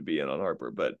ever seem to be in on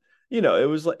Harper, but it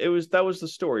was like that was the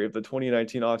story of the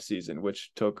 2019 offseason,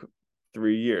 which took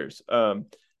 3 years. And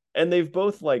they've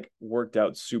both like worked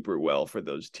out super well for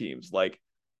those teams. Like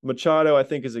Machado, I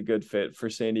think, is a good fit for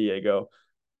San Diego.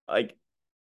 Like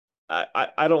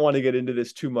I don't want to get into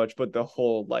this too much, but the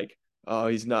whole like, oh,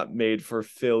 he's not made for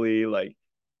Philly, like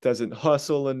doesn't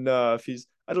hustle enough.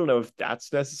 I don't know if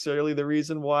that's necessarily the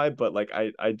reason why, but like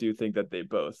I do think that they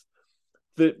both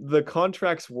the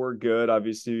contracts were good.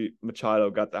 Obviously, Machado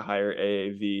got the higher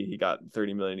AAV. He got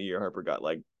 30 million a year. Harper got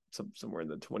like somewhere in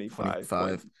the 25.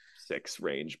 25.6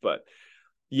 range. But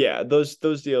yeah, those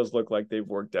deals look like they've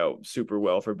worked out super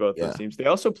well for both those Yeah. teams. They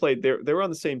also played they were on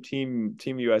the same Team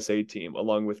USA team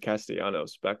along with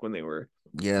Castellanos back when they were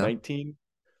Yeah. 19.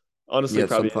 Honestly, Yeah.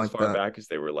 probably Something as like far that. back as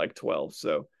they were like 12.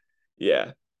 So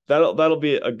yeah, that'll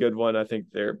be a good one. I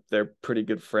think they're pretty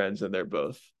good friends, and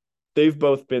they've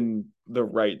both been the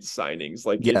right signings.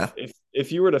 Like Yeah.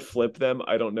 if you were to flip them,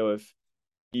 I don't know if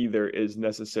either is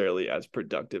necessarily as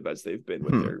productive as they've been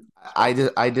with Hmm. their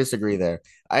respective. I disagree there.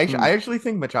 Hmm. I actually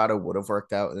think Machado would have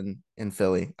worked out in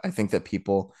Philly. I think that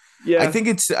people Yeah, I think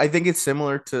it's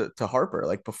similar to Harper.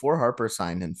 Like before Harper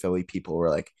signed in Philly, people were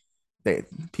like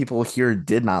people here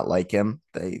did not like him.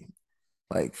 They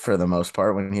like for the most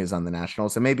part when he was on the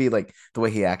Nationals. And maybe like the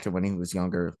way he acted when he was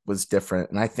younger was different.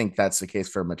 And I think that's the case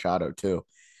for Machado too.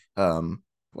 Um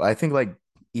I think like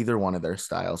either one of their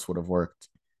styles would have worked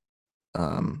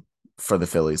um, for the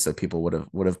Phillies that people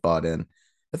would have bought in.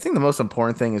 I think the most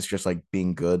important thing is just like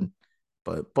being good,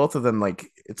 but both of them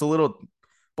like it's a little.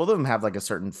 Both of them have like a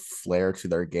certain flair to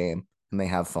their game, and they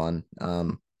have fun.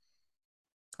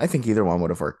 I think either one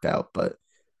would have worked out, but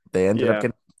they ended up yeah.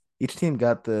 getting each team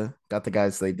got the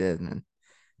guys they did, and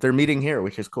they're meeting here,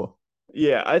 which is cool.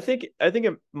 Yeah, I think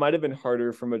it might have been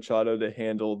harder for Machado to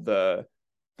handle the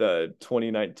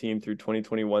 2019 through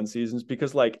 2021 seasons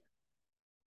because like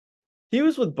he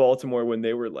was with Baltimore when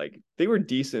they were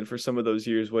decent for some of those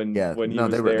years Yeah, when he no,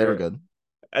 was they were there. good.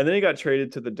 And then he got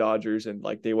traded to the Dodgers and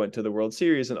like they went to the World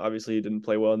Series and obviously he didn't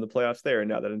play well in the playoffs there and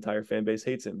now that entire fan base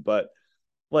hates him. But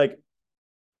like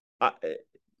I,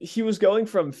 he was going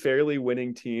from fairly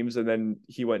winning teams and then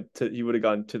he would have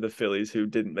gone to the Phillies who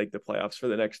didn't make the playoffs for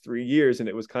the next 3 years and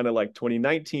it was kind of like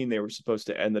 2019 they were supposed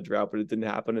to end the drought but it didn't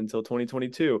happen until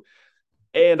 2022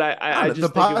 and I don't I know. The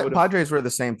just think it would have. Padres were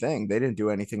the same thing. They didn't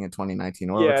do anything in 2019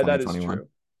 or Yeah, that is 2021. true.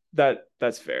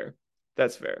 That's fair.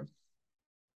 That's fair.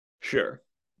 Sure.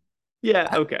 Yeah,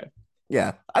 okay.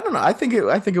 Yeah, I don't know. I think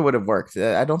it would have worked.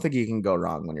 I don't think you can go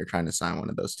wrong when you're trying to sign one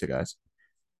of those two guys.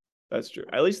 That's true.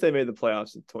 At least they made the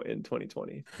playoffs in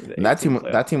 2020. The And 18 that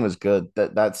playoff team was good.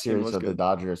 That team series was of the good.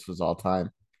 Dodgers was all time.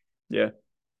 Yeah.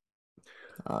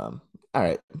 All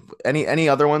right. Any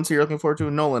other ones you're looking forward to?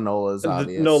 Nolan Nola is The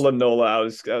obvious. Nola Nola, I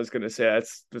was gonna say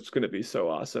that's gonna be so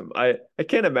awesome. I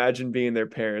can't imagine being their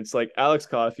parents. Like Alex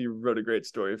Coffey wrote a great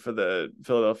story for the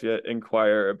Philadelphia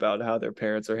Inquirer about how their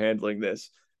parents are handling this.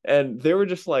 And they were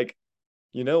just like,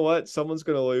 you know what? Someone's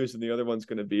gonna lose and the other one's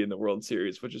gonna be in the World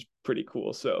Series, which is pretty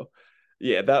cool. So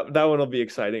yeah, that one will be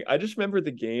exciting. I just remember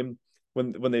the game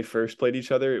when they first played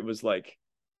each other. It was like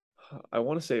I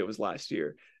want to say it was last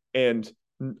year, and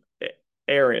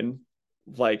Aaron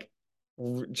like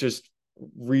just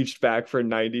reached back for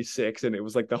 96 and it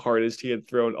was like the hardest he had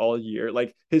thrown all year,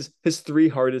 like his three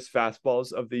hardest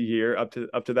fastballs of the year up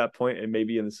to that point and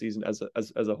maybe in the season as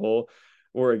a whole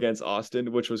were against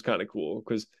Austin, which was kind of cool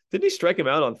because didn't he strike him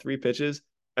out on three pitches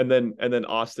and then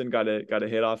Austin got a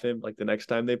hit off him like the next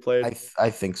time they played. I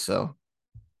think so.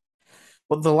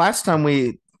 Well, the last time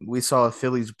we saw a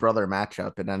Phillies brother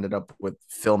matchup, it ended up with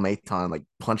Phil Maton like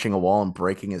punching a wall and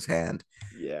breaking his hand.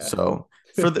 Yeah. So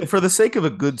for the sake of a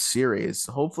good series,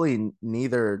 hopefully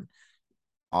neither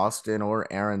Austin or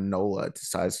Aaron Nola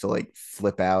decides to like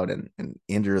flip out and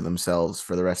injure themselves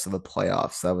for the rest of the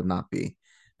playoffs. That would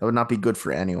not be good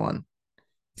for anyone.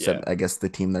 Yeah. Except I guess the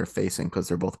team they're facing because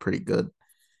they're both pretty good.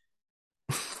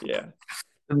 Yeah.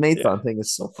 The Mathon Yeah. thing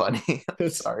is so funny. I'm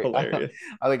It's sorry. hilarious.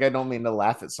 I don't mean to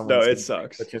laugh at No, someone's it injury,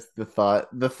 sucks. but just the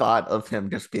thought of him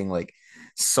just being like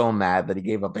so mad that he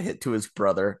gave up a hit to his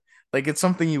brother. Like it's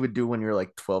something you would do when you're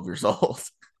like 12 years old.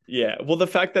 Yeah. Well, the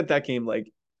fact that game,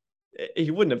 like,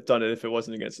 he wouldn't have done it if it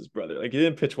wasn't against his brother. Like, he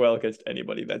didn't pitch well against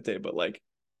anybody that day, but like,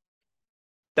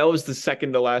 that was the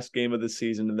second to last game of the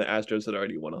season, and the Astros had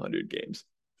already won 100 games.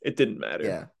 It didn't matter.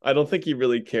 Yeah. I don't think he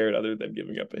really cared other than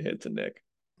giving up a hit to Nick.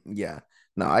 Yeah.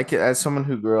 No, I can as someone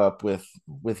who grew up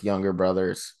with younger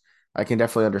brothers, I can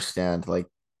definitely understand like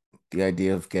the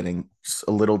idea of getting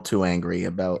a little too angry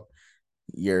about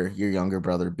your younger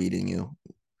brother beating you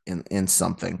in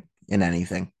something, in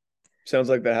anything. Sounds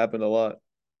like that happened a lot.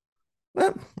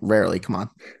 Rarely. Come on.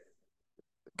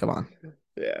 Come on.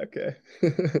 Yeah, okay.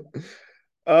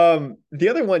 The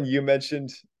other one you mentioned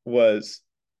was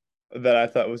that I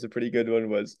thought was a pretty good one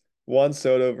was Juan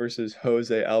Soto versus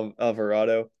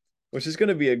Alvarado, which is going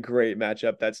to be a great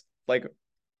matchup. That's like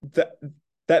that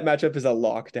that matchup is a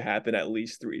lock to happen at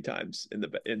least three times in the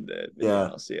Yeah.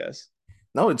 NLCS.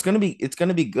 No, it's gonna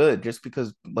be good just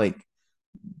because like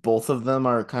both of them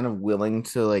are kind of willing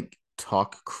to like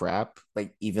talk crap,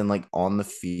 like even like on the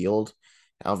field.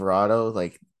 Alvarado,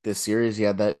 like this series, he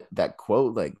had that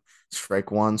quote like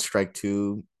strike one, strike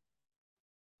two,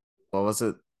 what was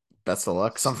it? Best of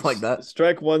luck, something like that.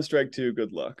 Strike one, strike two,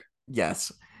 good luck.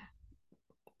 Yes.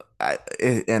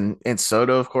 And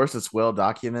Soto, of course, it's well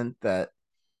documented that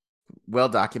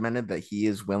he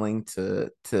is willing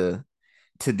to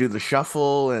do the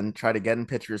shuffle and try to get in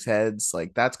pitchers' heads.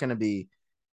 Like that's gonna be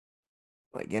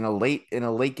like in a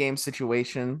late game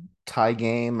situation, tie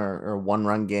game or one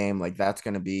run game, like that's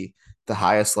gonna be the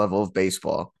highest level of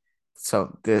baseball.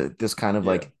 So this kind of Yeah.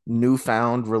 like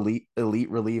newfound elite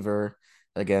reliever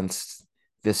against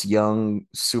this young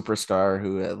superstar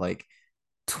who at like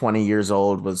 20 years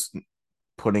old was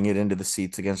putting it into the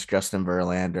seats against Justin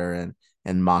Verlander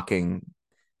and mocking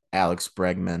Alex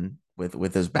Bregman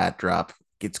with his bat drop.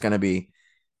 It's gonna be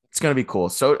cool.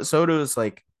 Soto is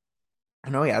like I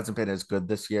know he hasn't been as good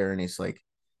this year, and he's like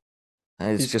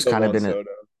it's He's just still kind of Juan been a Soto.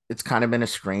 it's kind of been a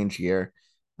strange year.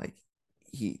 Like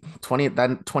he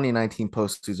 2019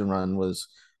 postseason run was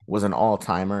an all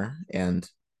timer, and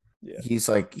Yeah. he's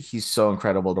so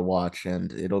incredible to watch,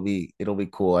 and it'll be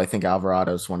cool. I think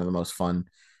Alvarado is one of the most fun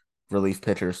relief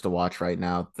pitchers to watch right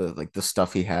now. The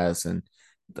stuff he has and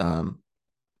um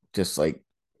just like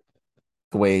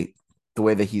the way the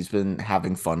way that he's been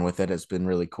having fun with it has been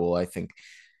really cool. I think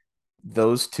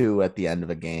those two at the end of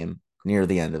a game, near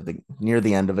the end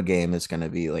of a game, is going to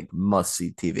be like must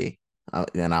see TV,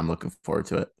 and I'm looking forward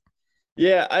to it.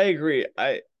 Yeah, I agree.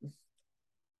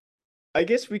 I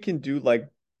guess we can do like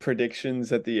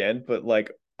predictions at the end, but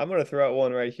like I'm gonna throw out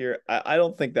one right here. I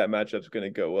don't think that matchup's gonna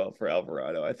go well for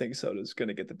Alvarado. I think Soto's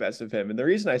gonna get the best of him. And the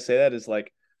reason I say that is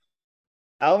like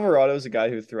Alvarado is a guy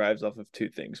who thrives off of two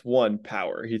things. One,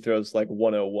 power. He throws like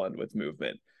 101 with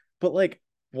movement. But like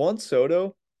Juan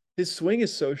Soto, his swing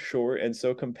is so short and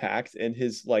so compact, and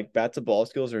his like bat to ball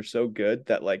skills are so good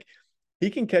that like he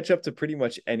can catch up to pretty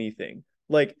much anything.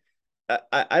 Like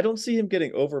I don't see him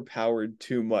getting overpowered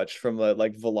too much from a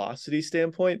like velocity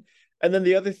standpoint. And then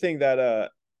the other thing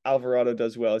that Alvarado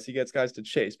does well is he gets guys to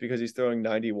chase because he's throwing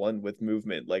 91 with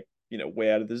movement, like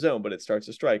way out of the zone, but it starts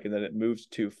to strike and then it moves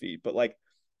 2 feet. But like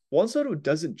Juan Soto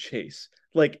doesn't chase.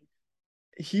 Like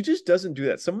he just doesn't do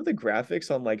that. Some of the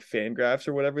graphics on like Fangraphs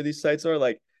or whatever these sites are,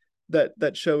 like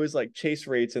that show his like chase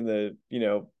rates and the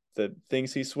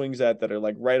things he swings at that are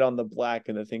like right on the black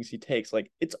and the things he takes. Like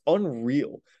it's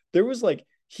unreal. There was like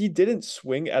he didn't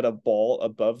swing at a ball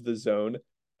above the zone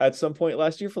at some point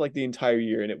last year for like the entire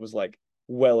year, and it was like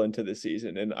well into the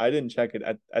season. And I didn't check it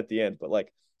at the end, but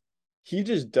like he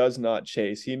just does not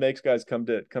chase. He makes guys come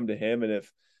to him, and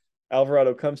if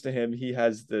Alvarado comes to him, he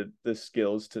has the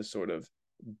skills to sort of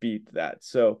beat that.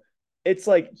 So it's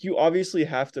like you obviously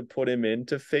have to put him in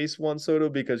to face Juan Soto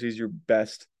because he's your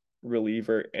best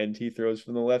reliever and he throws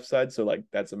from the left side. So like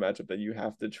that's a matchup that you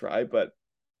have to try. But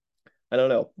I don't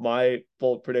know. My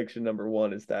bold prediction number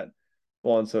one is that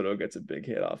Juan Soto gets a big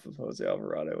hit off of Jose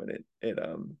Alvarado, and it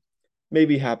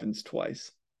maybe happens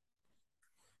twice.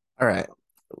 All right.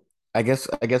 I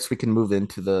guess we can move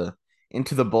into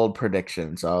the bold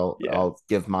predictions. Yeah. I'll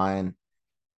give mine,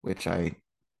 which I,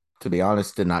 to be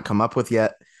honest, did not come up with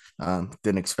yet.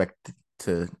 Didn't expect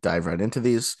to dive right into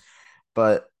these,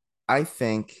 but I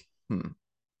think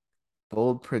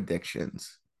bold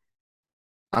predictions.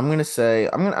 I'm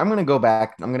gonna go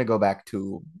back. I'm gonna go back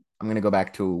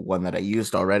to one that I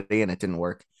used already and it didn't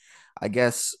work. I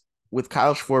guess with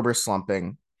Kyle Schwarber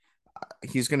slumping,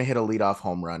 he's gonna hit a leadoff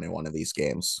home run in one of these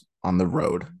games on the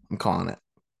road. I'm calling it.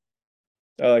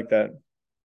 I like that.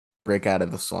 Break out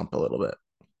of the slump a little bit.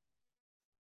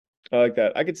 I like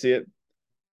that. I could see it.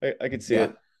 I could see Yeah.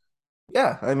 it.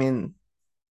 Yeah. I mean,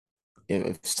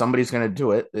 if somebody's gonna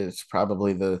do it, it's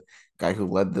probably the guy who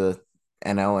led the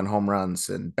NL in home runs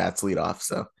and bats leadoff.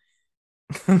 So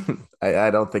I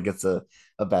don't think it's a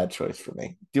bad choice for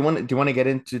me. Do you want to get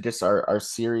into just our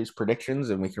series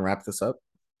predictions and we can wrap this up?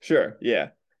 Sure. Yeah.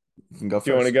 You can go Do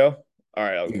you want to first. go? All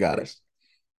right, I'll You go got it. first.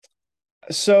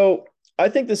 So I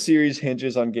think the series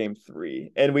hinges on game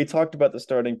three. And we talked about the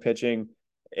starting pitching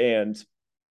and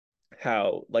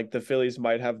how like the Phillies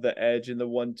might have the edge in the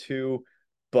 1-2,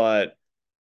 but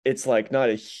it's like not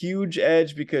a huge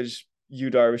edge because Yu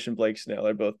Darvish and Blake Snell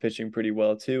are both pitching pretty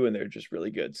well too, and they're just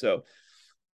really good. So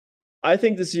I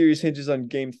think the series hinges on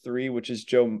game three, which is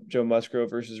Joe Musgrove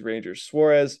versus Rangers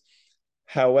Suarez.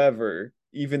 However,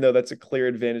 even though that's a clear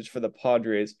advantage for the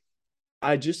Padres,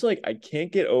 I just like I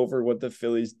can't get over what the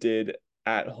Phillies did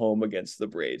at home against the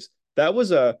Braves. That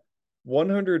was a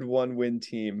 101 win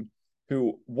team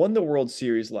who won the World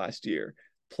Series last year,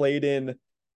 played in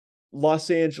Los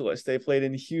Angeles, they played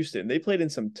in Houston, they played in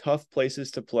some tough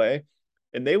places to play,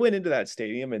 and they went into that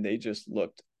stadium and they just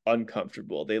looked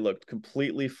uncomfortable. They looked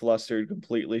completely flustered,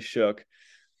 completely shook.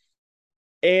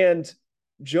 And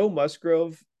Joe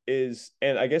Musgrove is,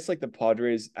 and I guess like the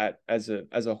Padres as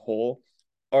a whole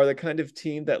are the kind of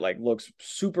team that like looks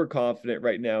super confident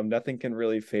right now. Nothing can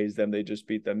really phase them. They just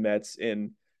beat the Mets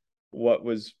in what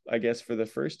was, I guess, for the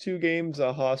first two games,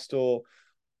 a hostile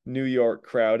New York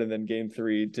crowd, and then game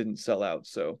three didn't sell out.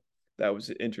 So that was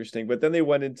interesting. But then they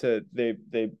went into they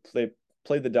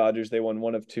played the Dodgers. They won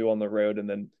one of two on the road, and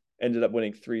then ended up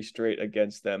winning three straight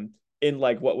against them in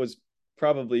like what was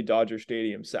probably Dodger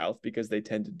Stadium South because they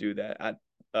tend to do that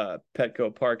at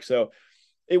Petco Park. So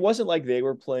it wasn't like they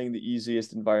were playing the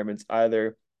easiest environments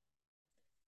either.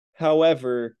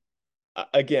 However,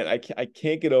 again, I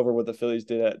can't get over what the Phillies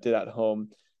did at home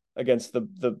against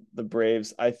the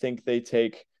Braves. I think they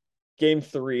take game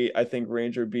three. I think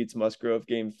Ranger beats Musgrove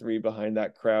game three behind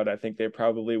that crowd. I think they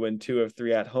probably win two of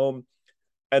three at home.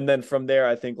 And then from there,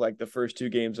 I think like the first two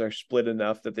games are split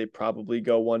enough that they probably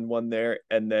go 1-1 there.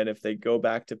 And then if they go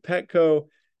back to Petco,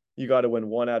 you got to win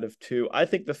one out of two. I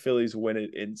think the Phillies win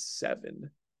it in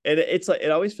seven. And it's like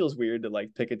it always feels weird to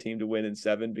like pick a team to win in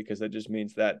seven because that just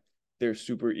means that they're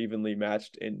super evenly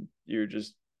matched and you're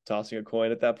just tossing a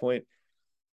coin at that point.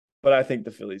 But I think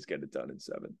the Phillies get it done in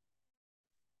seven.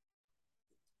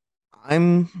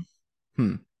 I'm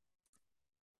hmm,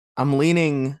 I'm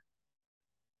leaning.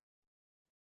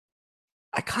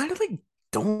 I kind of like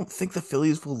don't think the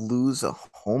Phillies will lose a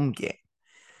home game.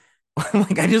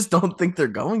 Like I just don't think they're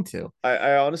going to.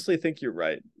 I honestly think you're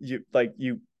right. You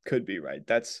could be right.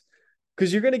 That's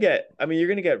because you're gonna get. I mean, you're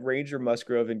gonna get Ranger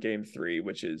Musgrove in Game 3,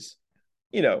 which is,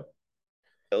 you know,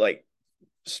 like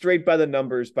straight by the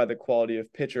numbers, by the quality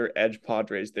of pitcher edge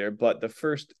Padres there. But the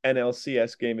first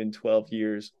NLCS game in 12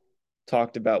 years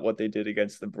talked about what they did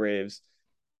against the Braves.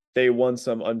 They won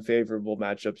some unfavorable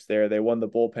matchups there. They won the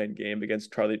bullpen game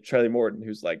against Charlie Morton,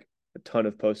 who's like a ton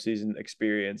of postseason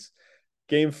experience.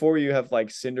 Game 4, you have like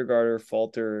Syndergaard,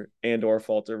 Falter, and or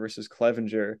Falter versus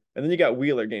Clevenger, and then you got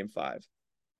Wheeler Game 5.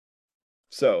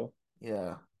 So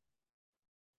Yeah.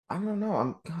 I don't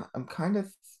know. I'm kind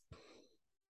of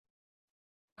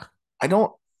I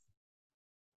don't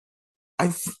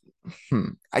I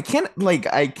I can't like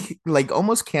like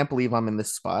almost can't believe I'm in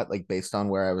this spot like based on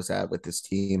where I was at with this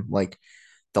team like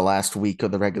the last week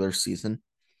of the regular season.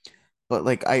 But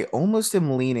like I almost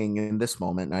am leaning in this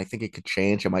moment, and I think it could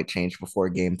change. It might change before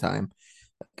game time.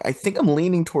 I think I'm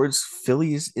leaning towards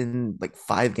Phillies in like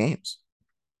 5 games,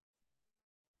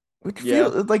 which yeah,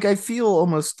 feel like I feel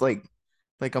almost like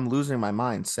I'm losing my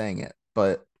mind saying it.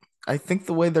 But I think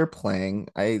the way they're playing,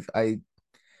 I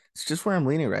it's just where I'm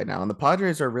leaning right now. And the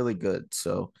Padres are really good,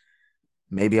 so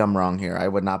maybe I'm wrong here. I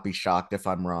would not be shocked if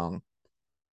I'm wrong.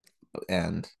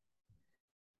 And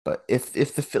but if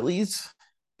the Phillies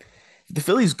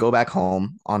go back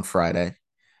home on Friday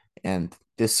and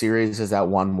this series is at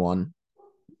 1-1,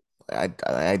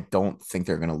 I don't think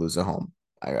they're gonna lose at home.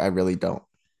 I really don't.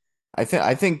 I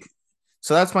think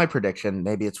so that's my prediction.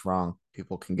 Maybe it's wrong.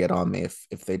 People can get on me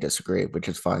if they disagree, which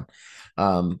is fine.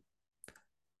 Um,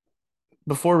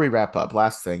 before we wrap up,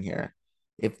 last thing here.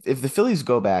 If the Phillies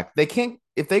go back, they can't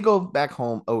if they go back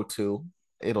home 0-2,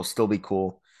 it'll still be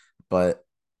cool, but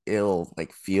it'll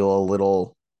like feel a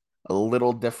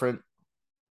little different.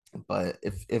 But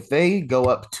if they go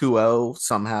up 2-0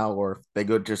 somehow, or they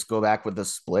go back with a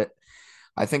split,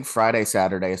 I think Friday,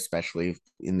 Saturday, especially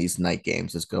in these night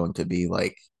games, is going to be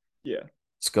like yeah,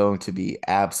 it's going to be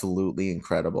absolutely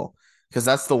incredible. Because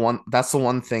that's the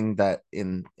one thing that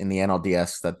in the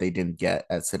NLDS that they didn't get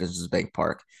at Citizens Bank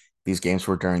Park. These games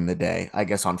were during the day. I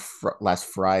guess on last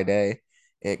Friday,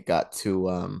 it got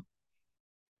to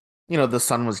the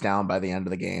sun was down by the end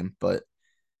of the game, but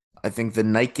I think the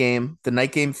night game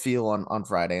feel on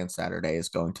Friday and Saturday is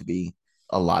going to be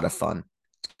a lot of fun.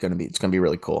 It's gonna be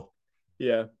really cool.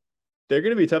 yeah. They're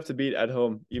going to be tough to beat at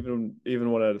home, even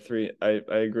 1 out of 3. I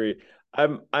agree.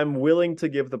 I'm willing to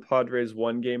give the Padres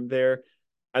one game there,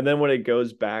 and then when it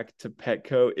goes back to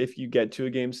Petco, if you get to a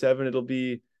Game 7, it'll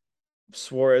be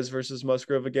Suarez versus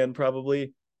Musgrove again,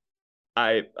 probably.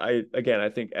 I again, I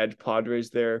think edge Padres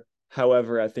there.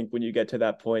 However, I think when you get to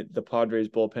that point, the Padres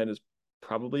bullpen is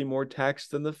probably more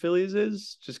taxed than the Phillies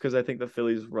is, just because I think the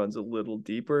Phillies runs a little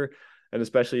deeper, and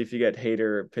especially if you get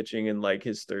Hader pitching in like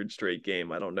his third straight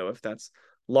game, I don't know if that's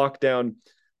lockdown.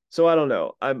 So I don't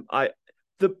know.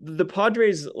 The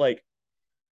Padres, like,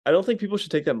 I don't think people should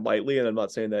take them lightly, and I'm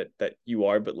not saying that you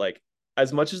are, but like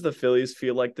as much as the Phillies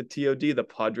feel like the TOD, the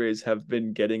Padres have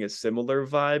been getting a similar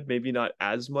vibe, maybe not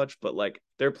as much, but like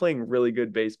they're playing really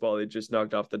good baseball. They just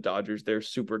knocked off the Dodgers. They're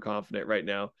super confident right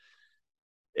now.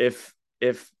 If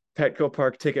Petco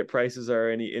Park ticket prices are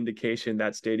any indication,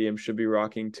 that stadium should be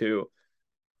rocking too.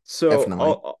 So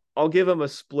Definitely. I'll give them a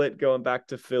split going back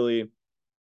to Philly.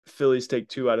 Phillies take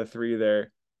 2 out of 3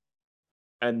 there,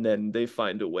 and then they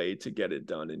find a way to get it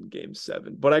done in Game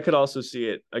 7. But I could also see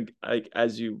it like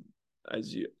as you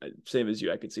same as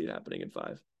you. I could see it happening in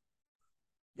 5.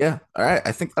 Yeah. All right.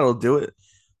 I think that'll do it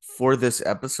for this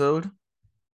episode.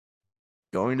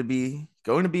 Going to be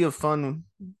a fun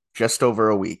just over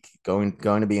a week. Going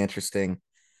to be interesting.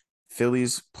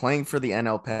 Phillies playing for the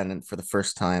NL pennant for the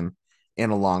first time in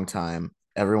a long time.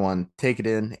 Everyone take it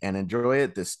in and enjoy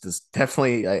it. This does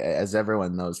definitely, as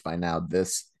everyone knows by now,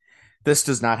 this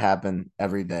does not happen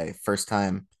every day. First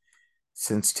time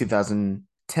since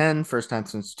 2010, first time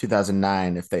since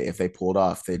 2009. If they pulled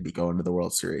off, they'd be going to the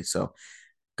World Series. So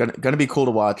gonna be cool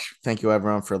to watch. Thank you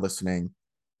everyone for listening.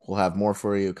 We'll have more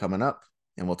for you coming up,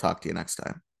 and we'll talk to you next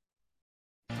time.